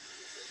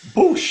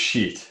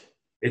 Bullshit.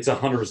 It's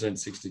 100%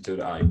 62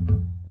 to 8.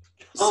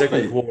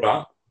 Second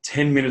quarter,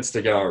 10 minutes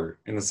to go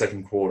in the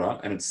second quarter,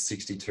 and it's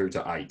 62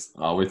 to 8.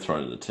 Oh, we're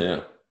throwing in the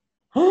towel.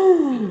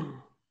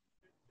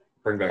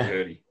 Bring back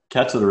Hurdy.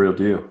 Cats are the real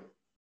deal.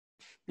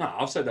 No,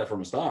 I've said that from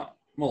the start.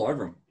 I'm all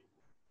over him.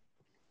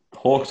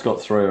 Hawk's got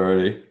 3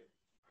 already.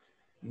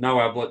 No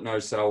Ablett, no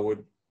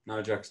Selwood,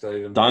 no Jack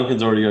Stevens.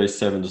 Duncan's already got his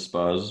 7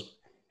 disposals.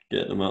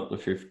 Getting them up to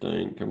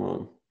 15. Come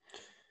on.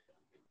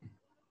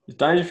 Is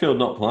Dangerfield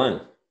not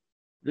playing?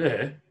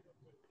 Yeah.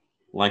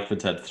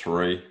 Langford's had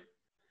 3.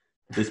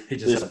 He's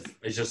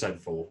just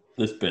had 4.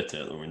 This bet's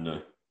out the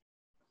window.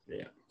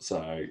 Yeah.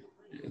 So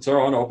it's all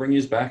right. I'll bring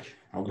you back.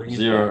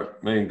 Zero.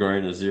 Me and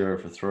Green are 0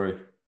 for 3.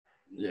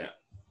 Yeah.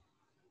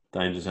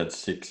 Danger's had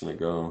 6 and a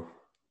goal.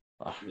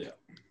 Yeah.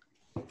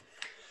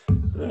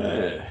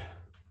 Yeah.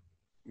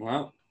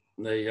 Well,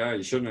 there you go.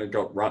 You shouldn't have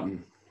got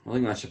Rutten. I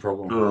think that's your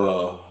problem.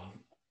 Oh,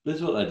 this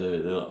is what they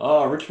do. They're like,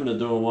 oh, Richmond are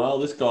doing well.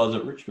 This guy's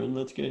at Richmond.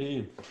 Let's get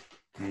him.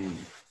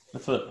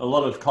 That's what a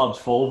lot of clubs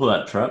fall for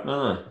that trap,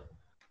 don't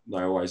they?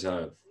 They always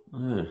have.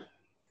 Yeah.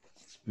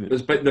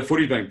 The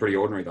footy's been pretty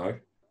ordinary, though.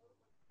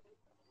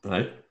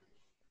 Hey?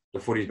 The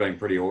footy's been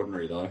pretty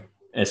ordinary, though.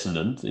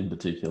 Essendon, in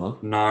particular.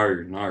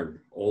 No.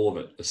 All of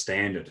it. A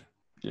standard.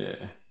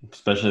 Yeah.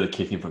 Especially the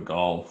kicking for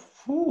goal.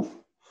 Whew.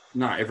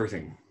 No,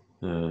 everything.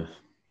 Yeah.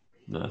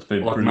 No, it's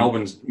been like pretty...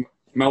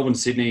 Melbourne,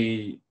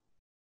 Sydney.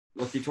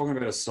 Like, you're talking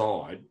about a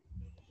side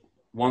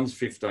one's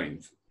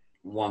 15th,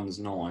 one's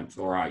 9th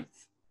or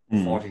 8th,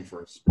 Mm. fighting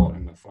for a spot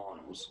in the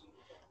finals.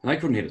 And they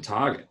couldn't hit a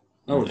target.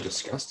 They were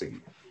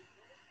disgusting.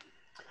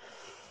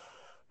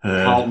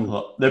 Carlton,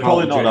 Well, they're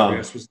probably Carlton not.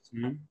 GWS was the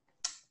name.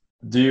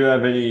 Do you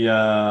have any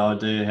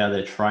idea how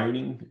they're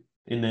training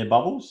in their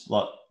bubbles?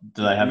 Like,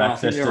 do they have No, I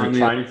access think to they're the only-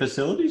 training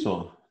facilities,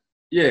 or?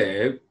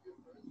 Yeah.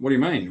 What do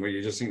you mean? Well,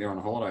 you just think they're on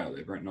a holiday out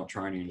there, Brent, not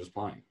training and just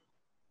playing?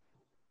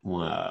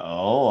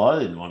 Well, I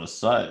didn't want to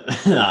say.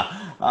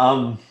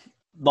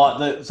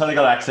 So they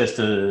got access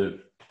to.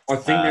 I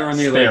think they're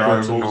only spare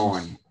allowed to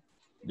ovals. 9.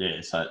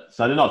 Yeah, so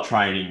they're not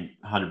training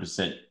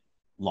 100%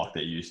 like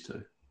they used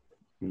to.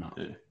 No.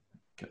 Yeah.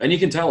 And you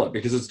can tell it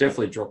because it's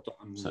definitely dropped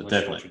on. So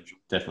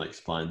definitely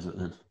explains it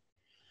then.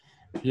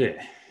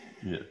 Yeah.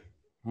 Yeah.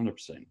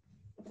 100%.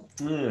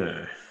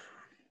 Yeah.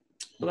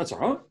 But that's all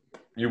right.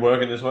 You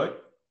working this week?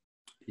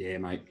 Yeah,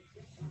 mate.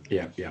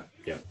 Yeah.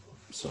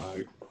 So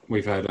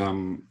we've had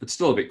it's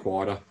still a bit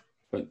quieter,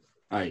 but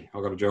hey,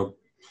 I got a job.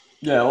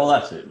 Yeah, well,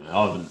 that's it, mate.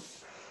 I haven't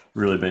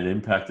really been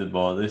impacted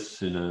by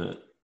this in a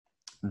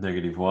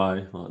negative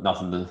way. Like,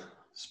 nothing to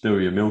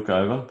spill your milk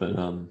over, but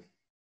I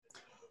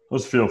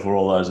just feel for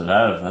all those that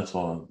have. That's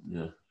why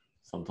I'm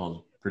sometimes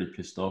pretty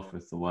pissed off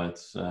with the way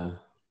it's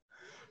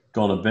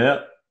gone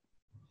about.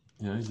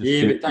 You know,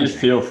 just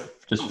feel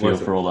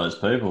for all those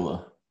people,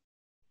 though.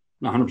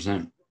 No,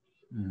 100%.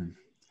 Mm.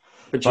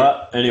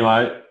 But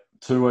anyway,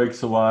 2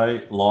 weeks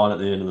away, light at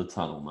the end of the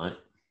tunnel, mate.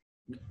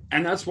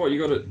 And that's what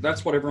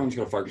that's what everyone's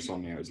got to focus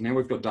on now. Is now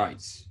we've got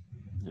dates.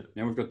 Yeah.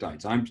 Now we've got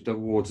dates. Aim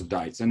towards the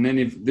dates. And then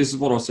if this is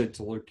what I said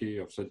to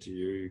Lukey, I've said to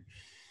you,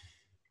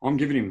 I'm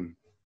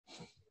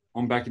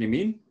backing him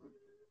in,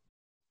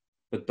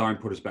 but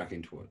don't put us back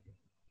into it.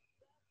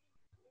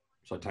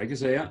 So take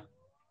us out.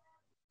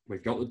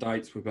 We've got the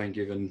dates we've been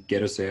given.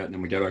 Get us out, and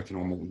then we go back to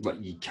normal.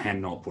 But you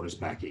cannot put us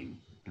back in.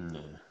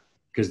 No.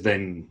 Because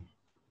then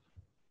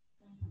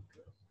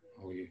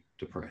you're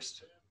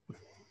depressed.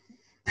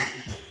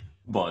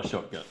 Buy a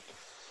shotgun.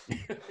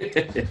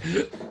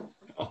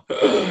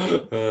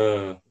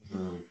 Oh,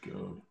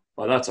 God.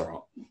 But that's all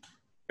right.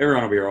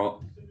 Everyone will be all right.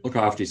 Look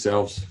after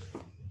yourselves.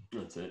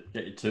 That's it.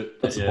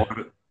 Get That's your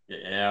about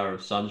it. hour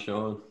of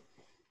sunshine.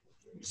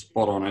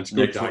 Spot on. It's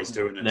good days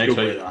doing it. It's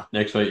good weather.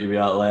 Next week you'll be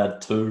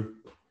allowed 2.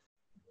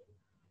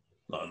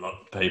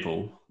 Not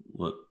people.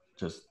 Look,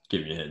 just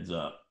give you a heads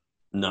up.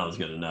 No one's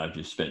going to know if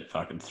you've spent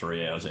fucking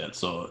 3 hours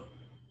outside.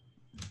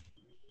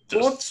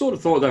 Well, I sort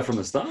of thought that from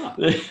the start.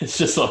 It's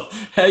just like,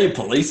 how are you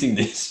policing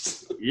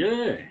this?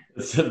 Yeah.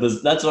 That's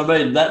what I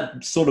mean.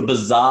 That sort of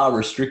bizarre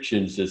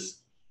restrictions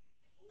just,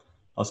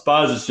 I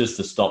suppose it's just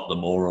to stop the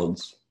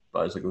morons,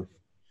 basically.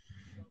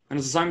 And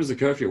it's the same as the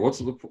curfew.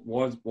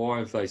 Why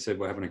have they said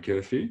we're having a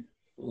curfew?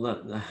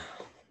 Well,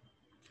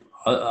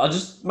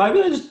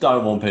 maybe they just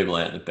don't want people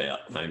out and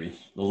about. Maybe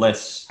the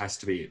less Has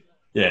to be it.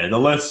 Yeah, the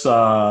less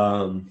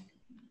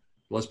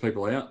Less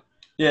people out.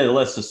 Yeah, the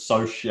less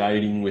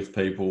associating with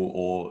people,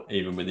 or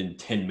even within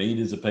 10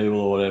 meters of people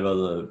or whatever,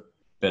 the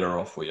better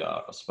off we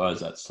are. I suppose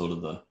that's sort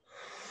of the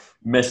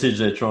message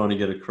they're trying to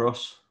get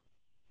across.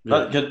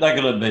 Yeah. That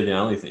could be the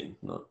only thing,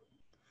 not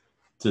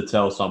to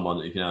tell someone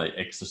that you can only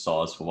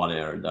exercise for 1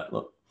 hour a day.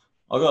 Look,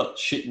 I got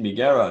shit in my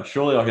garage.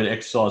 Surely I can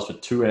exercise for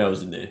 2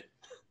 hours in there.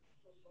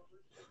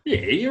 Yeah,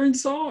 you're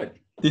inside.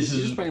 You're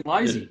just being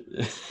lazy.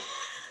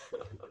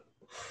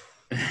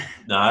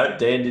 No,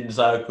 Dan didn't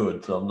say I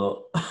could, so I'm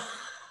not.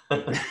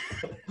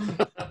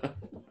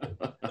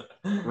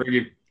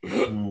 Really.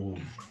 I'm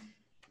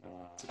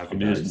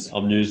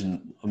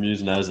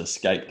using that as a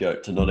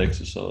scapegoat to not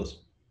exercise.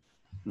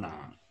 Nah.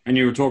 And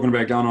you were talking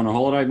about going on a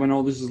holiday when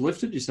all this is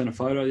lifted. You sent a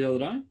photo the other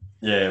day.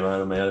 Yeah,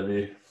 mate, I'm out of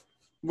here.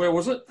 Where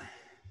was it?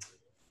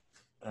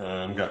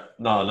 No,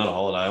 not a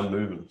holiday. I'm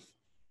moving.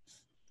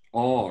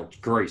 Oh,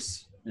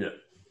 Greece. Yeah,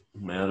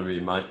 I'm out of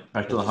here, mate.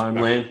 Back to the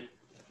homeland.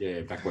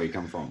 Yeah, back where you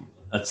come from.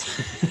 That's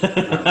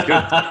That's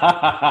good.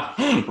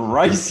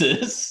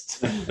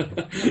 Racist.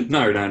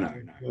 No.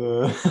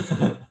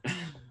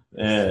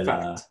 Yeah,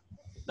 Fact.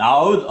 no,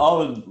 I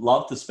would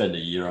love to spend a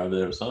year over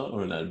there or something. I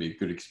think that'd be a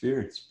good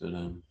experience. But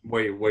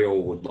we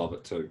all would love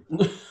it too.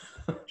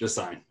 Just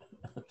saying.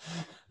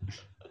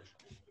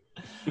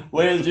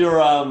 Where's your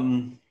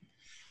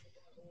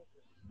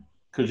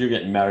because you're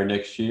getting married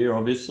next year,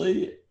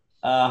 obviously.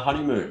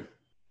 Honeymoon.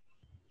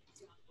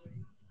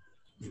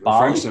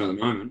 Frankston at the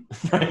moment.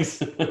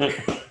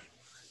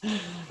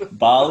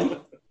 Bali?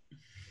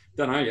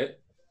 Don't know yet.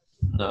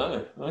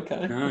 No.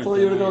 Okay. No, I thought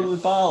you would have gone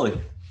with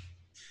Bali.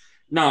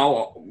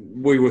 No,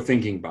 we were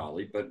thinking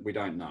Bali, but we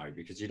don't know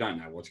because you don't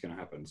know what's going to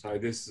happen. So I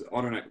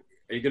don't know.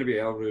 Are you going to be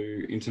able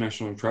to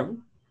international travel?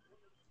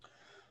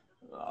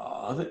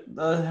 I think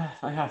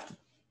they have to.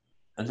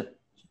 But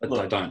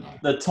they don't know.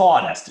 The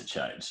tide has to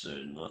change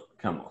soon. Look,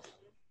 come on.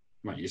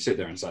 Mate, you sit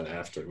there and say they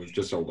have to. We've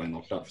just all been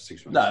locked up for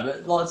 6 months.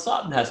 No, but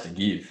something has to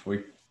give.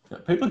 People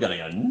are going to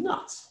go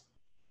nuts.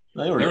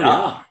 They already They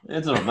are.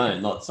 That's what I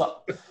mean.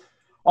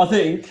 I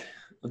think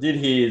I did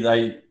hear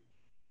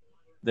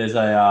there's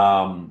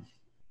a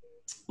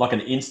like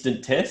an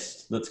instant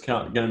test that's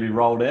going to be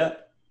rolled out.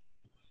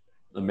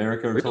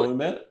 America are Really? talking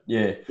about it.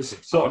 Yeah. This is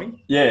So,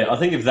 exciting. yeah, I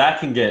think if that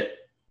can get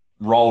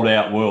rolled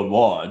out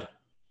worldwide,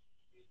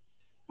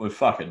 we're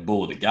fucking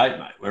bull at the gate,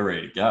 mate. We're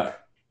ready to go.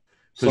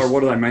 So what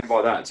do they mean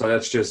by that? So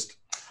that's just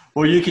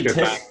Well, you can Go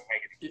test.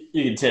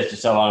 You can test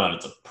yourself. I don't know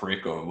if it's a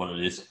prick or what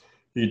it is.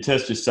 You can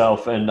test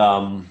yourself and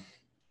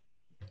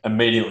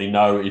immediately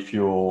know if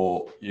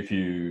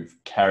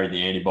you've carried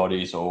the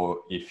antibodies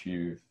or if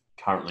you've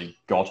currently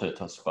got it,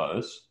 I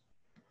suppose.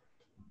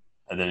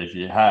 And then if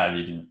you have,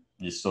 you can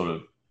just sort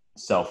of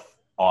self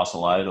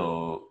isolate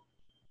or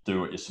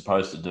do what you're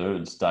supposed to do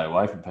and stay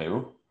away from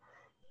people.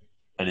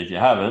 And if you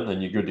haven't,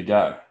 then you're good to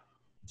go.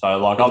 So,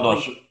 like, I'm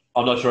not sure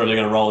if they're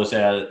going to roll this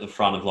out at the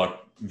front of like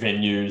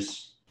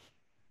venues.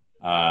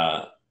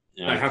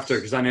 they have to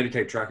because they need to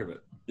keep track of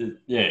it.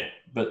 Yeah,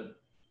 but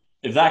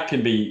if that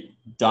can be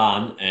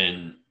done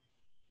and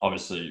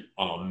obviously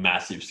on a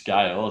massive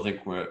scale, I think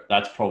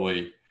that's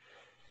probably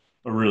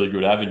a really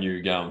good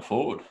avenue going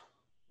forward.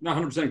 No,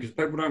 100%, because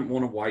people don't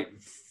want to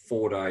wait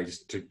 4 days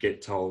to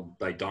get told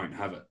they don't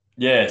have it.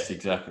 Yes,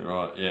 exactly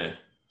right. Yeah.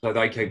 So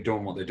they keep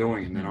doing what they're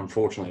doing, and then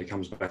unfortunately it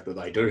comes back that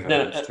they do have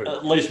Now, it too.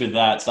 at least with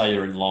that, say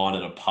you're in line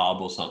at a pub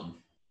or something.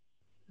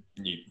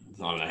 I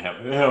don't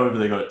know however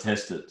they got it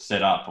tested,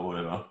 set up or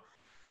whatever.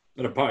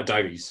 At a part of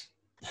Davies.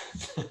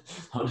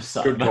 I'm just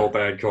saying, Good call,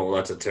 bad call.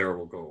 That's a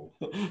terrible call.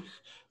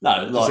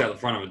 No, Just out the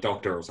front of a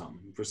doctor or something.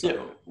 Yeah,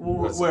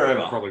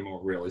 wherever. Probably more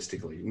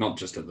realistically, not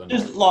just at the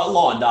just like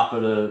lined up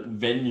at a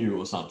venue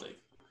or something.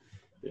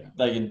 Yeah,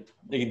 they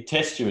can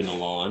test you in the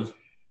line,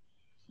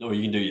 or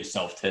you can do your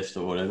self test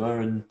or whatever.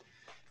 And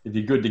if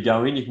you're good to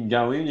go in, you can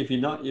go in. If you're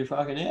not, you're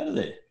fucking out of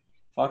there.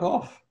 Fuck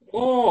off.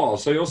 Oh,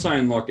 so you're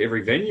saying like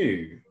every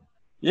venue?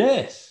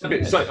 Yes. So,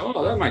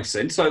 that makes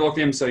sense. So like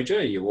the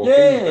MCG, you walk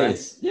in.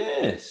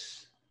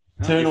 Yes.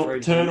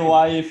 Turn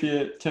away if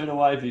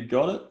you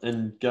got it,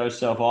 and go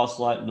self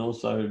isolate, and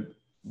also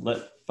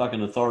let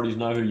fucking authorities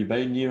know who you've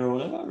been near or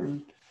whatever.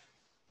 And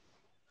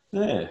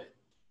yeah,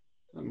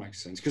 that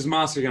makes sense because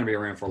masks are going to be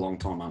around for a long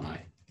time, aren't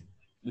they?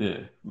 Yeah,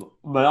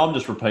 but I'm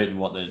just repeating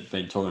what they've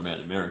been talking about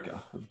in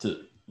America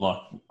to like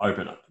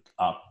open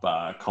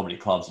up comedy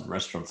clubs and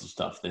restaurants and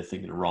stuff. They're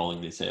thinking of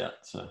rolling this out,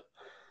 so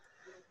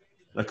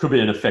that could be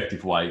an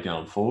effective way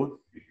going forward.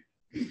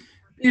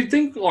 You'd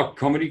think like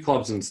comedy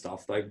clubs and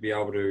stuff, they'd be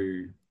able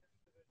to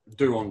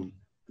do on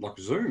like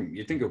Zoom.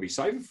 You'd think it'll be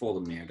safer for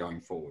them now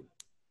going forward.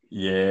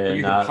 Yeah,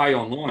 you can pay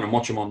online and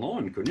watch them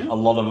online, couldn't you? A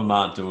lot of them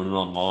aren't doing it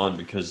online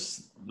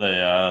because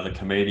the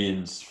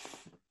comedians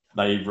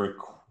they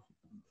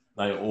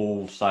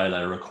all say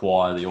they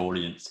require the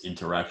audience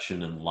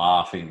interaction and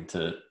laughing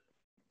to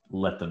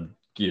let them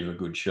give a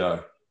good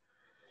show.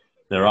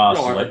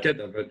 I get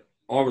that, but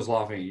I was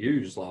laughing at you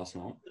just last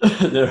night.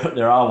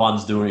 there are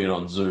ones doing it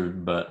on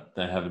Zoom, but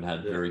they haven't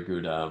had very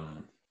good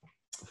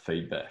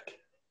feedback.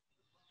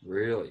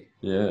 Really?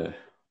 Yeah.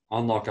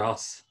 Unlike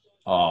us.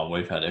 Oh,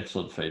 we've had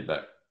excellent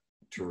feedback.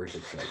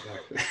 Terrific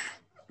feedback.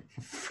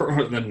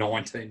 From the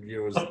 19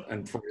 viewers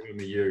and 3 of them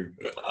are you.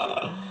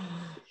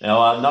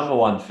 Our number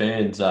one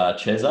fan's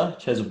Chezza.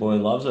 Chezza boy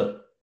loves it.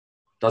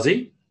 Does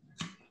he?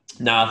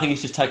 No, I think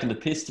he's just taking the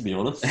piss, to be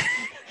honest.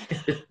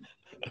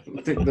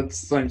 I think that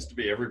seems to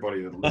be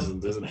everybody that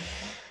listens, isn't it?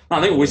 No,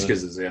 I think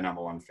Whiskers is our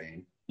number one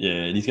fan. Yeah,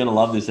 and he's going to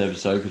love this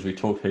episode because we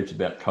talk heaps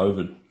about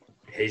COVID.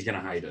 He's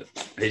going to hate it.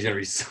 He's going to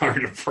be so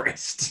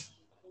depressed.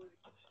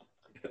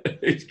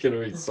 He's going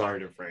to be so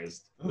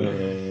depressed.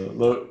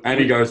 Look, and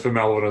he goes for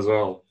Melbourne as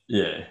well.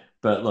 Yeah,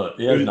 but look,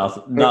 he has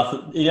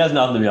nothing. He has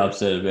nothing to be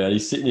upset about.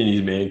 He's sitting in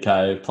his man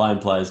cave, playing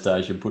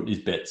PlayStation, putting his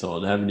bets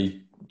on, having his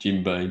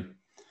gym bean.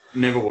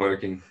 Never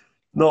working.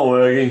 Not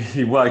working.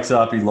 He wakes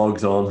up, he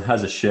logs on,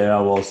 has a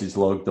shower whilst he's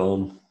logged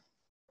on.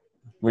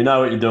 We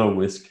know what you're doing,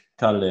 Whisk.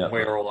 Cut it out.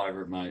 We're all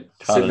over it, mate.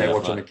 Sitting there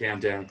watching the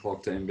countdown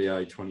clock to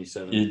NBA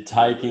 27. You're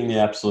taking the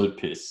absolute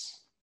piss.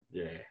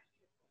 Yeah.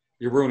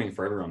 You're ruining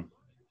for everyone.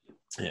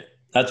 Yeah.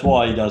 That's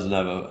why he doesn't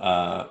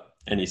have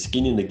any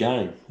skin in the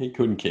game. He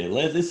couldn't care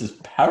less. This is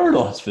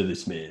paradise for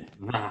this man.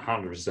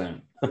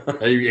 100%.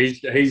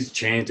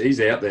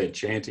 He's out there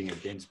chanting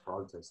against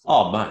protesters.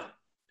 Oh, mate.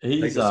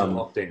 He's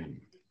lockdown.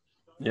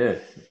 Yeah.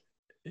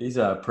 He's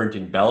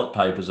printing ballot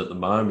papers at the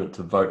moment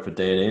to vote for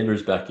Dan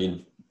Andrews back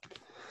in.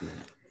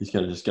 He's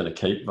just going to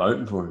keep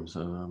voting for him.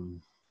 So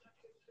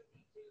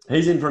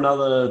he's in for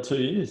another 2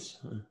 years.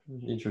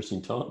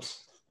 Interesting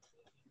times.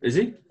 Is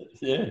he?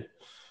 Yeah.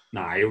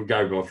 Nah, he'll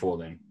go before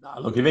then. Nah,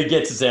 look, if he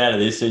gets us out of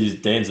this,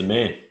 Dan's a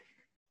man.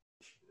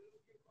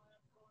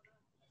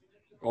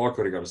 I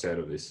could have got us out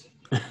of this.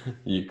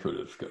 You could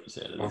have got us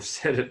out of this. I've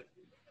said it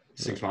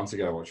 6 months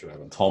ago what should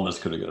happen. Thomas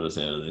could have got us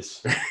out of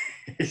this.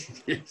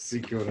 Yes, he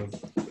could have.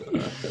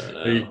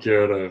 He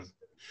could have.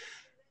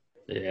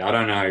 Yeah, I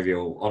don't know if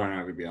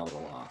he'll be able to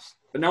last.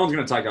 But no one's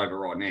going to take over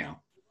right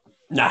now.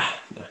 Nah.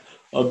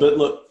 Oh, but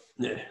look,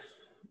 yeah.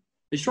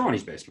 He's trying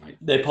his best, mate.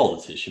 They're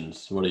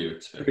politicians. What do you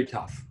expect? It'd be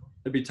tough.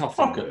 It'd be tough.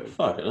 Fuck it.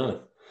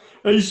 No.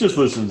 He's just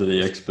listening to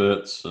the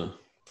experts.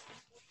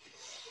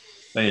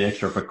 Being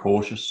extra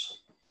precautious.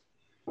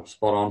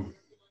 Spot on.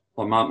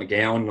 Like Mark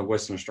McGowan, the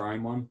Western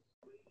Australian one.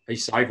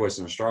 He's safe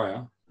Western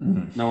Australia.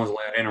 Mm. No one's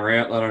allowed in or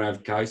out. They don't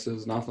have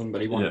cases, nothing,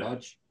 but he won't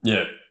budge.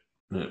 Yeah.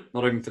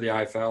 Not even for the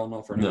AFL,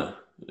 not for anyone.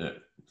 No. Yeah,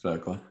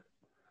 exactly.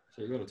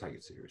 So you've got to take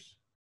it serious.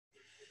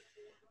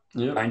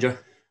 Yeah. Danger.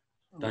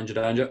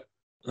 Danger.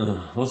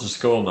 What's the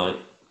score,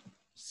 mate?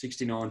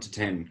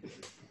 69-10.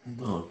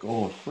 Oh,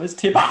 God. Where's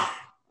Tipper?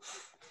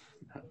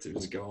 That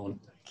dude's gone.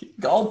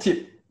 Gold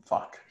tip.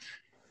 Fuck.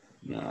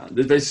 No.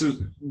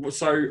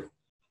 So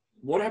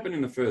what happened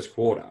in the first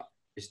quarter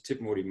is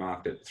Tipperary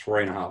marked it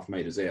 3.5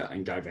 metres out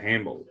and gave a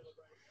handball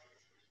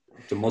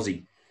to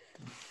Mozzie.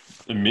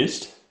 And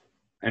missed?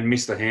 And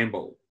missed the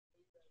handball.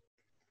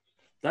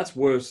 That's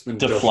worse than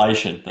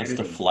deflation. That's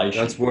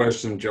deflation. That's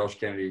worse than Josh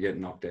Kennedy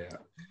getting knocked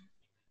out.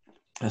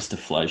 That's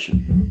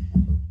deflation.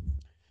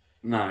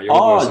 No,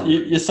 you're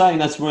you're saying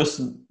that's worse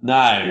than...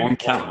 No,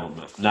 come on,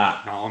 mate. Nah.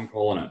 No, I'm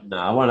calling it. No,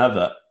 I won't have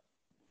that.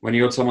 When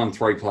you got someone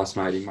 3+,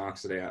 mate, he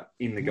marks it out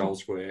in the goal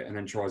square and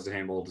then tries to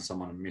handball to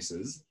someone and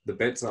misses. The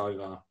bet's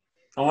over.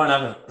 I won't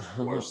have it.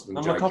 Worse than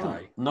I'm JK.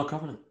 not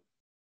covering it.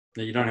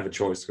 No, you don't have a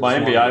choice. My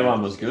NBA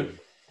one was good.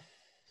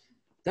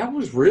 That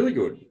was really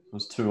good. It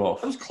was 2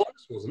 off. That was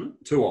close, wasn't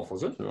it? 2 off,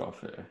 was it? 2 off,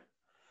 yeah.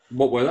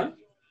 What were they?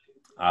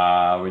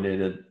 We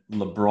needed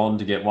LeBron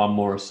to get one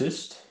more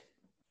assist.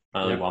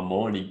 Only one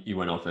more, and he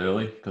went off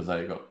early because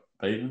they got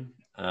beaten.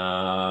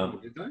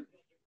 Did they?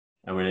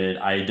 And we needed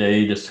AD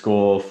to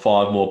score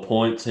 5 more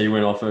points. He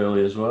went off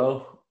early as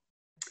well.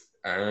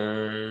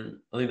 And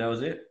I think that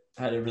was it.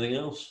 Had everything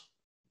else.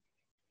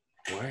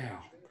 Wow.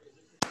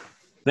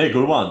 They're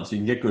good ones. You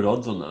can get good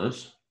odds on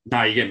those.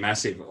 No, you get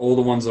massive. All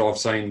the ones that I've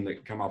seen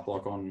that come up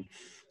like on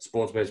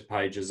sports best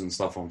pages and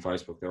stuff on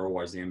Facebook, they're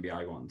always the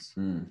NBA ones.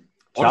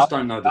 I just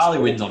don't know. Charlie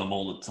wins on them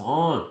all the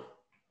time.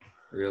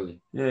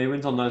 Really? Yeah, he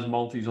wins on those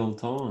multis all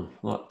the time.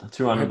 Like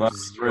 $200,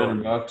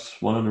 $300,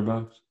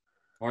 $100.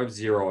 I have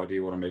zero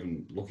idea what I'm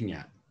even looking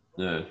at.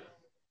 Yeah.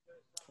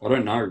 I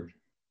don't know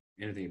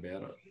anything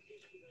about it.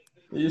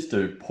 We used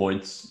to do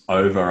points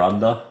over,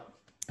 under,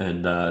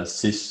 and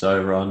assists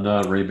over,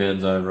 under,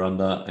 rebounds over,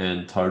 under,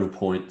 and total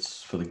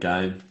points for the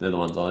game. They're the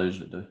ones I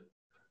usually do.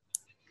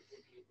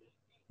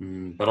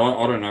 But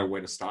I don't know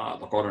where to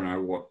start. Like, I don't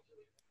know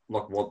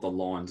what the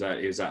line's at.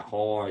 Is that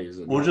high? Is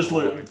it? Well, just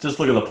look at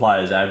the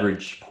players'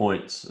 average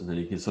points, and then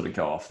you can sort of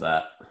go off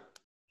that.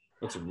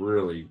 That's a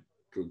really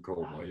good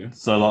call by you.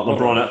 So, like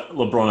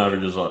LeBron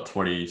averages like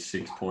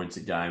 26 points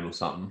a game or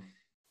something.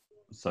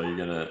 So you're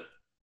gonna.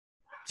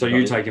 So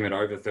you take him at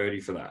over 30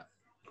 for that?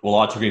 Well,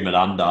 I took him at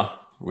under,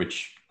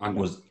 which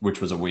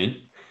was a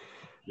win.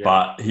 Yeah.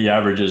 But he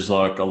averages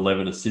like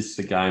 11 assists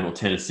a game or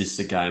 10 assists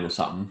a game or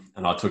something,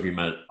 and I took him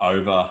at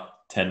over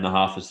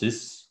 10.5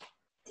 assists.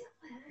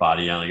 But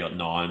he only got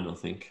 9, I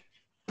think.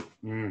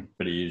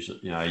 But he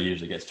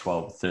usually gets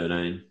 12 or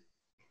 13.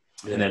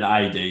 Yeah. And then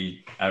AD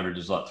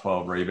averages like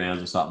 12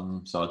 rebounds or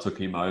something. So I took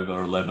him over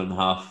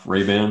 11.5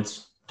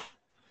 rebounds.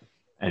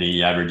 And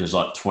he averages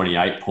like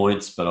 28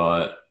 points, but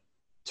I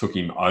took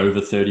him over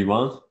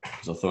 31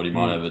 because I thought he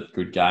might have a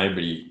good game,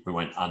 but he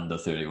went under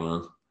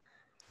 31.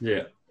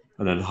 Yeah.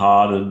 And then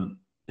Harden,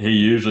 he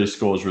usually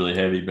scores really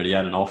heavy, but he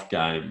had an off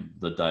game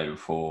the day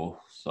before.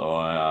 So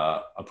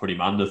I put him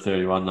under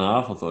 31.5.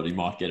 I thought he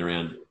might get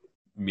around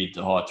mid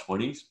to high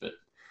 20s, but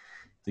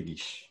I think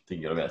he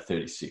got about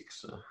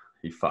 36. So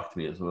he fucked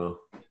me as well.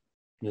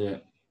 Yeah.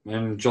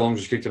 And Geelong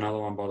just kicked another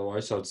one, by the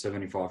way, so it's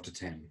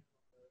 75-10.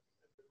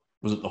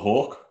 Was it the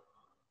Hawk?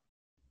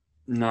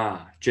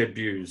 Nah, Jed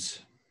Buse.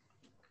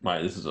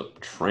 Mate, this is a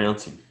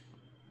trouncing.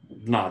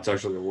 No, it's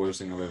actually the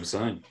worst thing I've ever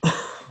seen.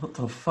 What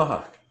the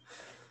fuck?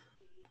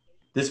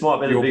 This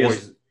might be the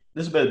biggest.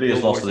 This will be the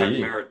biggest loss of the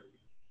year.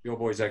 Your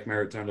boy Zach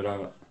Merritt turned it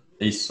over.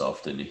 He's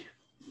soft, isn't he?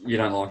 You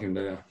don't like him,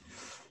 do you?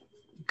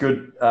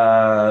 Good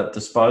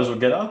disposal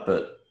getter,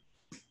 but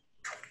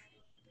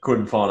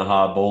couldn't find a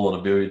hard ball on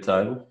a billiard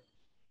table.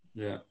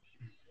 Yeah.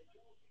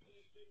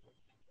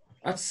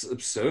 That's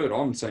absurd. I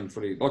haven't seen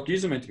footy. Like,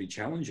 you're meant to be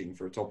challenging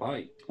for a top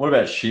 8. What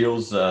about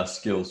Shields'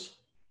 skills?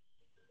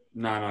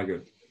 No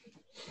good.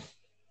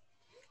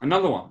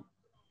 Another one.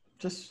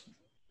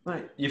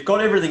 Mate, you've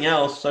got everything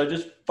else, so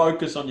just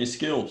focus on your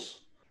skills.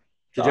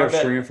 Did you have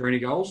Stringer for any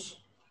goals?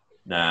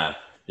 Nah.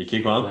 Did he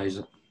kick one?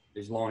 No,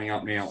 he's lining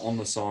up now on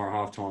the siren,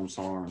 halftime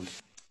siren.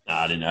 Nah,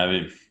 I didn't have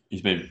him.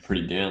 He's been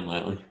pretty down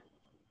lately.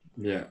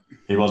 Yeah.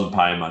 He wasn't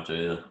paying much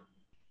either.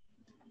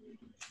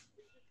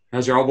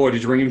 How's your old boy?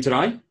 Did you ring him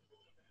today?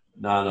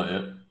 No, not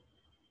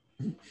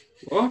yet.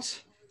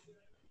 What?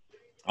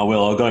 I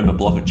will. I'll go him a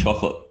block of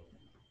chocolate.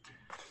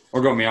 I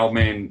got my old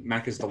man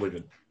Macca's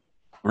delivered.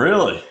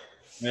 Really?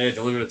 Yeah,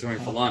 delivered it to him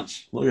for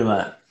lunch. Look at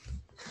that.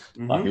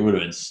 Like, he would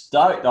have been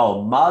stoked.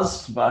 Old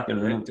Muzz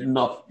fucking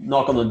knock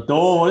on the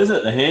door. What is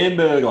it? The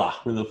Hamburglar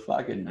with a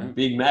fucking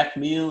Big Mac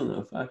meal and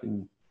a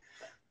fucking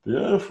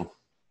beautiful.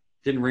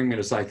 Didn't ring me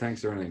to say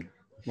thanks or anything.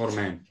 What a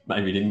man.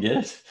 Maybe he didn't get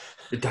it.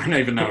 I don't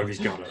even know if he's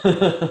got it.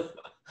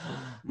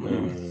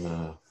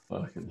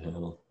 Fucking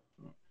hell.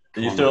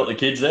 Are you still got the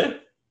kids there?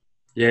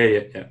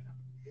 Yeah.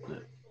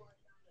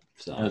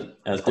 So,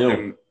 how's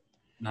Dill?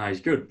 No,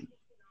 he's good.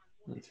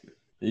 That's good.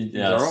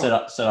 Yeah, Is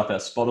that set up our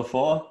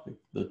Spotify.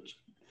 The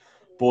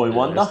boy Yes.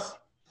 wonder.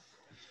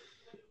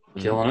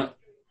 Killing it.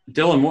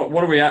 Dylan,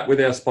 what are we at with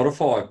our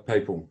Spotify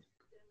people?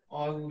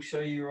 I will show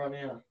you right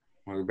now.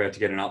 We're about to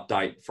get an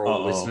update for all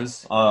the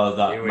listeners. Oh,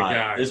 that, Here we mate.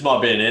 go. This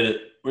might be an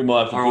edit. We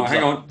might have to All put right,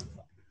 hang on.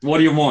 What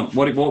do you want?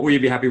 What will you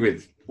be happy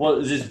with? What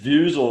is this,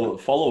 views or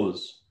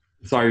followers?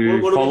 So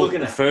What are we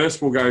looking at?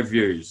 First, we'll go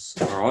views.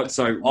 All right.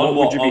 So what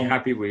would you be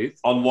happy with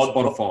on what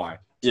Spotify?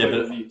 Yeah,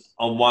 Total but views.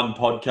 on one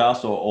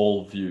podcast or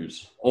all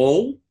views?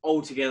 All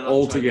Altogether.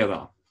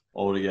 together.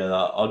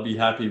 Altogether, I'd be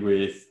happy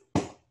with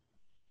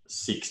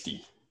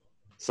 60.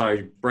 So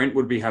Brent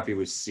would be happy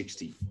with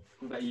 60.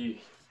 What about you?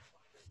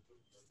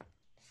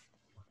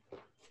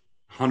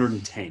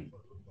 110.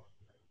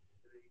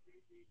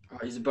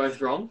 Right, is it both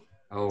wrong?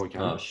 Oh, okay.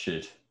 Oh,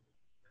 shit.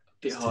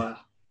 Bit higher.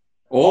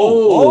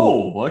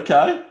 Oh,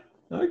 okay.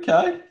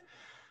 Okay.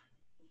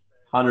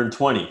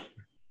 120.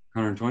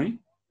 120.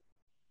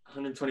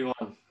 121.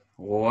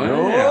 Wow.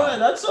 Oh,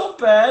 that's not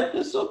bad.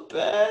 That's not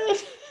bad.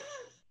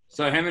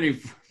 So how many?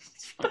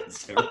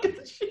 That's fucking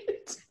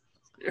shit.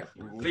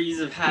 These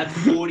have had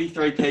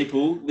 43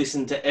 people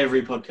listen to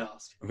every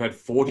podcast. I've had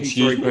 43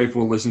 Excuse me?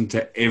 people listen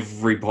to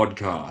every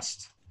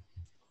podcast.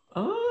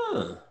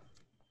 Ah,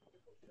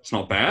 It's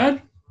not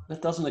bad.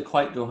 that doesn't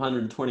equate to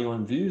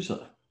 121 views,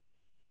 though.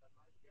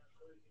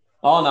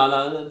 Oh, no,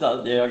 that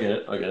does. Yeah, I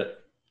get it.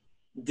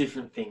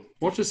 Different thing.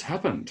 What just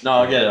happened? No,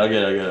 I get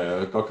it.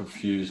 I got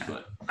confused,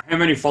 mate. How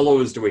many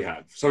followers do we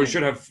have? So we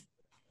should have.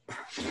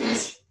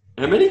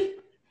 How many?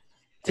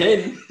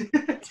 10.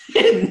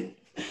 10.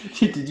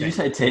 Did you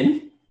say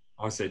 10?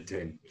 I said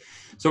 10.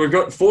 So we've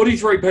got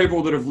 43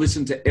 people that have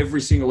listened to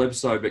every single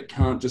episode but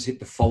can't just hit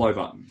the follow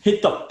button.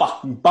 Hit the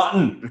fucking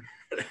button.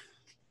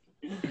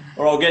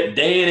 Or I'll get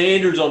Dan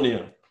Andrews on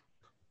you.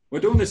 We're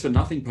doing this for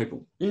nothing,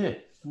 people. Yeah,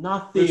 We're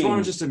nothing. trying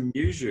to just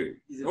amuse you.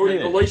 Is it Or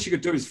Yeah. the least you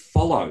could do is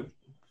follow.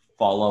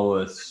 Follow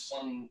us.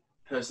 One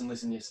person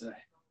listened yesterday.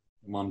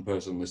 One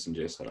person listened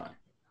yesterday.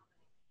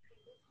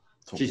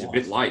 To She's a what?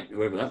 bit late,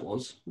 whoever that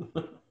was.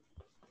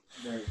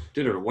 Very.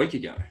 Did it a week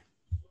ago.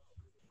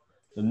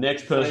 The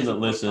next person that Facebook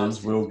listens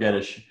podcast. will get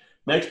a.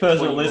 Next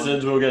person that 21.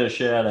 listens will get a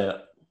shout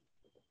out.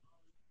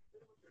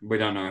 We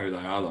don't know who they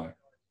are,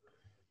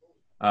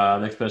 though.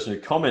 Next person who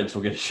comments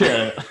will get a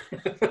shout out.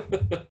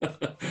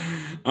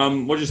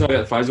 What did you say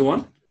about the Phaser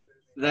one?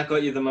 That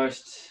got you the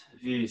most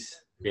views.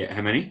 Yeah,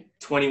 how many?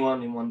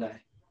 21 in one day.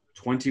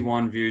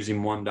 21 views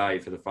in one day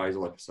for the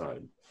Phaser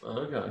episode.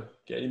 Okay,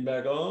 get him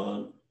back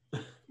on.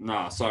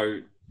 Nah, so,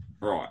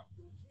 right.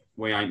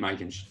 We ain't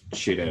making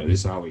shit out of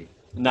this, are we?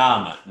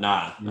 Nah, mate.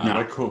 Nah. Nah.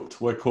 We're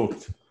cooked. We're On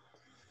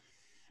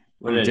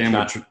a ready to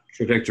downward chat.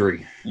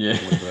 trajectory. Yeah.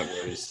 Whatever that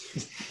word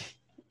is.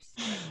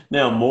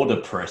 Now I'm more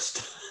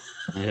depressed.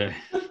 Yeah.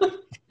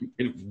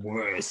 Get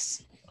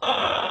worse.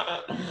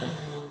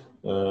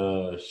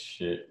 Oh,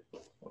 shit.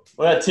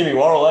 What about Timmy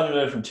Worrell? I haven't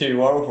heard from Timmy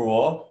Worrell for a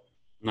while.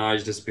 No,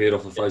 he's disappeared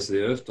off the face of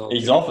the earth.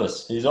 He's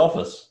office.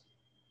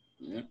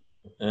 Yeah.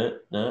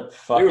 No, He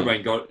fuck would him. have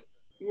been got.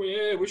 Well,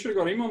 yeah, we should have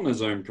got him on the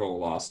Zoom call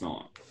last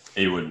night.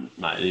 He wouldn't,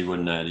 mate. He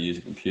wouldn't know how to use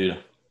a computer.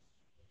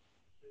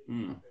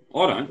 I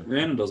don't.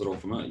 Rhiannon does it all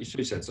for me.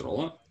 She sets it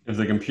all up. If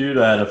the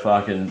computer had a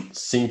fucking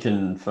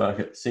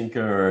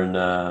sinker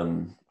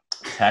and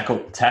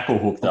tackle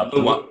hooked up to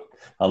it,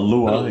 a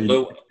lure,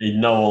 he'd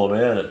know all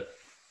about it.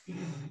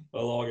 I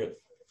like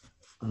it.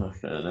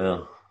 Okay,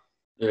 now.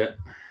 Yeah.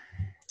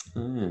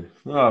 All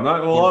right,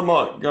 mate. Well, I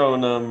might go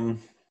and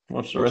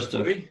watch the rest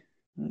of it.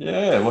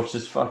 Yeah, watch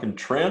this fucking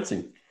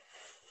trouncing.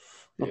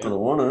 Not that I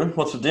want to.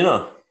 What's for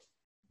dinner?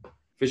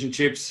 Fish and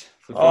chips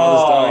for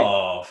Father's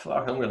Oh,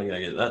 fuck. I'm going to go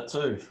get that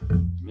too. Day.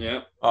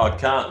 Yeah, Oh, I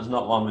can't. There's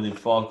not one within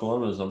 5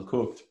 kilometres. I'm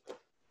cooked.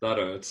 that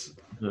hurts.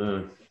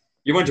 Yeah.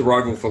 You went to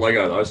Roval for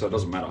Lego though, so it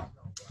doesn't matter.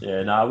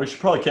 Yeah, no, we should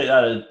probably keep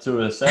that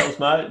to ourselves,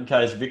 mate, in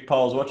case Vic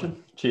Pole's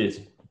watching. Cheers.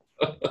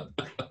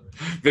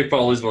 Vic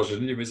Pole is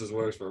watching. Your missus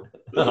works for him.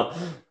 No,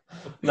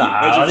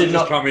 Imagine I if did he not.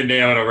 just come in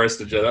now and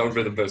arrested you. That would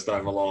be the best day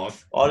of my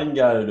life. I didn't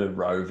go to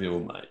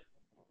Rowville, mate.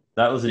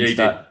 That was in Yeah, you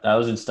did. that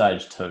was in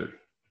stage 2.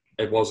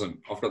 It wasn't.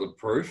 I've got the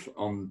proof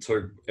on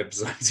 2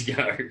 episodes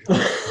ago.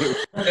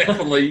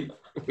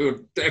 We were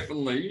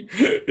definitely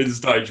in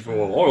stage 4.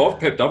 Oh, I've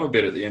pepped up a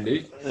bit at the end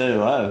here.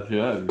 Anyway, if you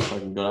have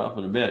fucking got up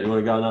and about, you want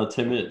to go another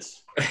 10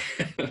 minutes?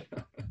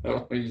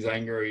 Oh, he's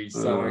angry. He's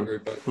so angry.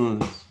 But No,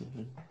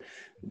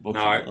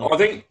 no, I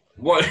think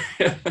what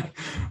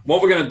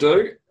we're going to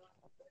do,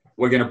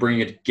 we're going to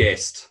bring a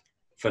guest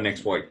for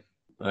next week.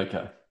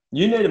 Okay.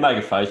 You need to make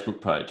a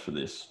Facebook page for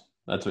this.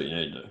 That's what you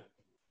need to do.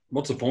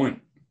 What's the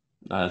point?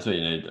 No, that's what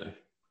you need to do.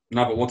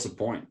 No, but what's the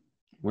point?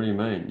 What do you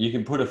mean? You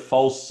can put a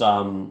false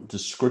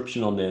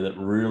description on there that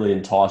really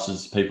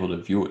entices people to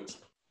view it.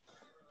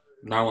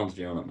 No one's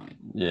viewing it, mate.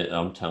 Yeah,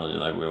 I'm telling you,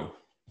 they will.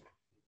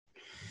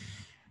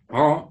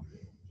 All right.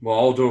 Well,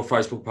 I'll do a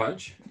Facebook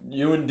page.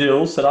 You and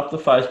Dill set up the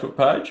Facebook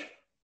page.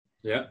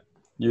 Yeah.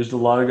 Use the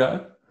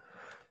logo.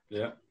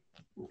 Yeah.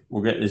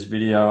 We'll get this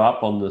video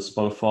up on the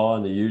Spotify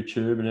and the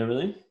YouTube and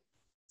everything.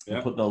 Yeah.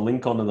 We'll put the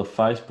link onto the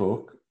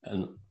Facebook,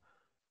 and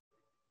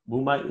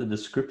we'll make the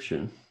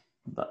description,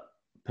 but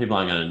people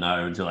aren't going to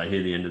know until they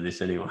hear the end of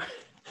this anyway.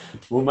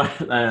 They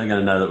aren't going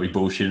to know that we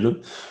bullshitted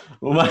them.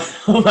 We'll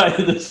make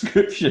the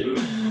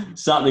description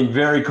something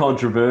very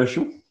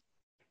controversial.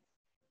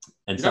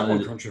 And You don't something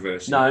want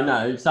controversy.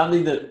 No,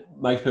 something that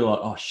makes people like,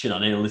 oh shit, I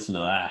need to listen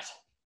to that.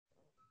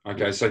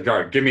 Okay, so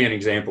go. Give me an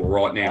example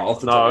right now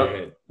off the top of your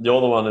head.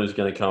 You're the one who's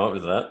going to come up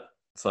with that.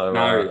 So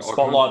No,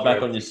 spotlight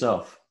back on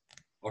yourself.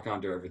 I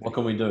can't do everything. What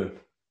can we do?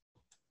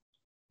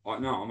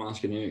 No, I'm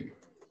asking you.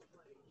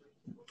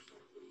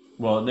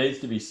 Well, it needs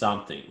to be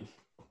something.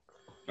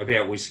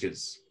 About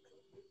whiskers.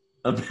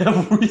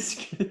 About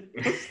whiskers.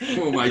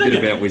 We'll make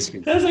it about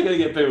whiskers. How's that going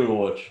to get people to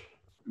watch?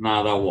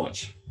 No, they'll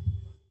watch.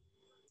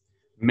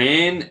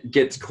 Man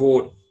gets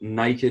caught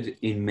naked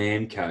in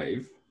man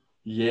cave.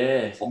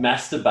 Yes.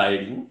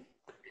 Masturbating.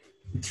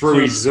 Through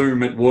his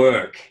Zoom at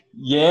work.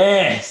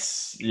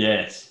 Yes.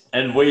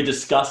 And we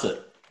discuss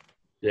it.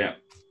 Yeah.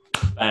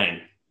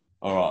 Bang.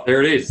 All right.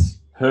 There it is.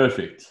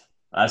 Perfect.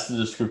 That's the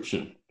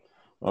description.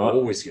 All right.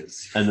 All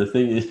whiskers. And the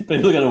thing is,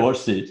 people are going to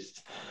watch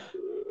this.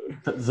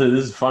 So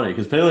this is funny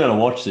because people are going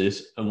to watch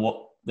this and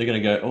what they're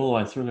going to go all the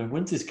way through and go,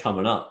 when's this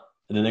coming up?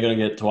 And then they're going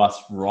to get to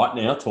us right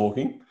now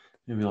talking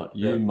and be like,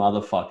 you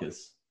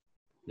motherfuckers.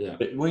 Yeah.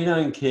 But we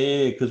don't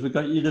care because we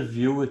got you to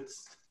view it.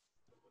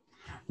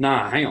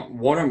 Nah, hang on.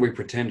 Why don't we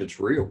pretend it's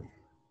real?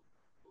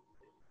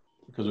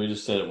 Because we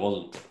just said it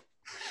wasn't.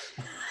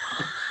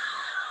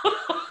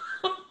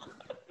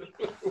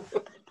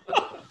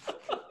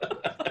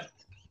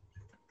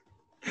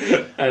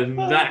 And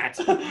that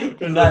is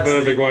the That's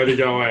perfect way to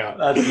go out.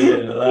 That's the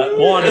end of that.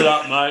 Wind it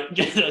up, mate.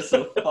 Get us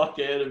the fuck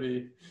out of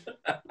here.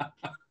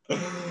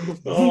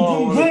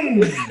 Oh,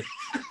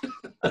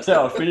 that's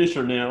how I finish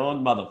from now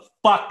on,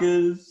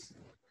 motherfuckers.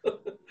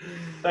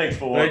 Thanks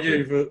for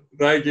watching.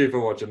 Thank you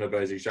for watching The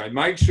TheBSxchange.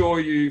 Make sure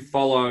you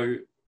follow,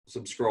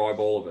 subscribe,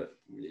 all of it.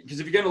 Because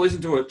if you're going to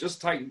listen to it,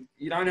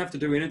 you don't have to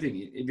do anything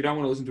if you don't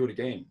want to listen to it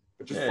again.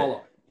 But just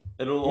follow.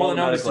 It'll Well, the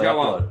numbers automatically to go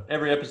upload. up.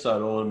 Every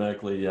episode will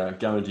automatically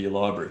go into your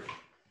library.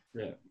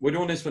 Yeah, we're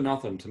doing this for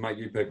nothing to make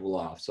you people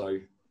laugh. So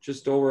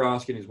just all we're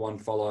asking is one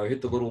follow. Hit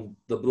the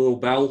little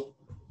bell.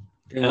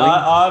 And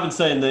I haven't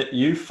seen that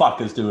you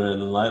fuckers do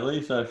anything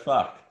lately, so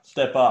fuck.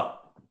 Step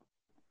up.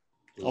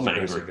 I'm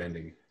angry.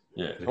 Ending.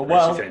 Yeah.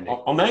 Aggressive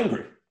I'm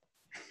angry.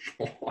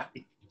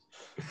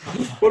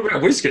 What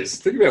about whiskers?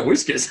 Think about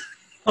whiskers.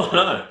 Oh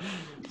no.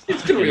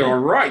 It's going to be all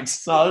right.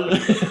 So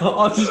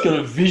I've just got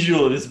a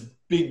visual of this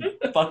big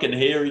fucking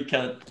hairy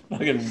cunt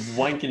fucking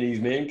wanking his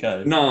man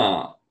cave.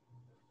 Nah.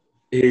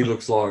 He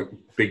looks like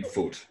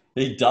Bigfoot.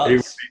 He does. He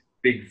would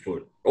be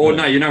Bigfoot. Or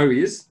no, you know who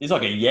he is? He's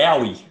like a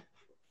yowie.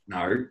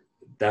 No,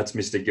 that's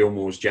Mr.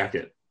 Gilmore's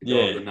jacket. The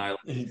guy with the nail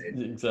in his head.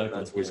 Exactly.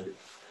 That's Whiskers.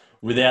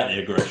 Without the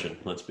aggression,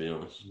 let's be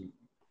honest.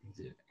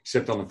 Yeah.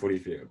 Except on the footy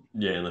field.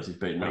 Yeah, unless he's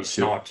beating up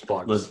snipes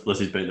plugs. unless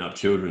he's beating up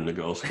children in the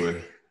goal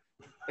square.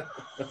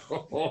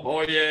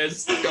 Oh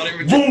yes, got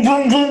him. Boom,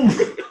 boom, boom.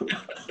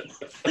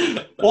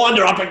 Wind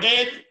her up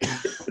again.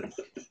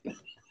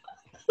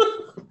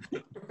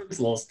 He's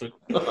lost it.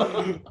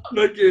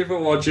 Thank you for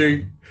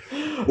watching.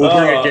 We'll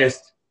bring a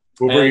guest.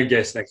 We'll bring a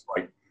guest next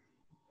week.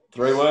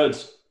 3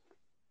 words.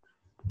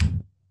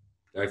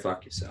 Go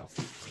fuck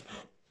yourself.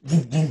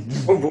 Boom,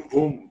 boom,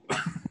 boom.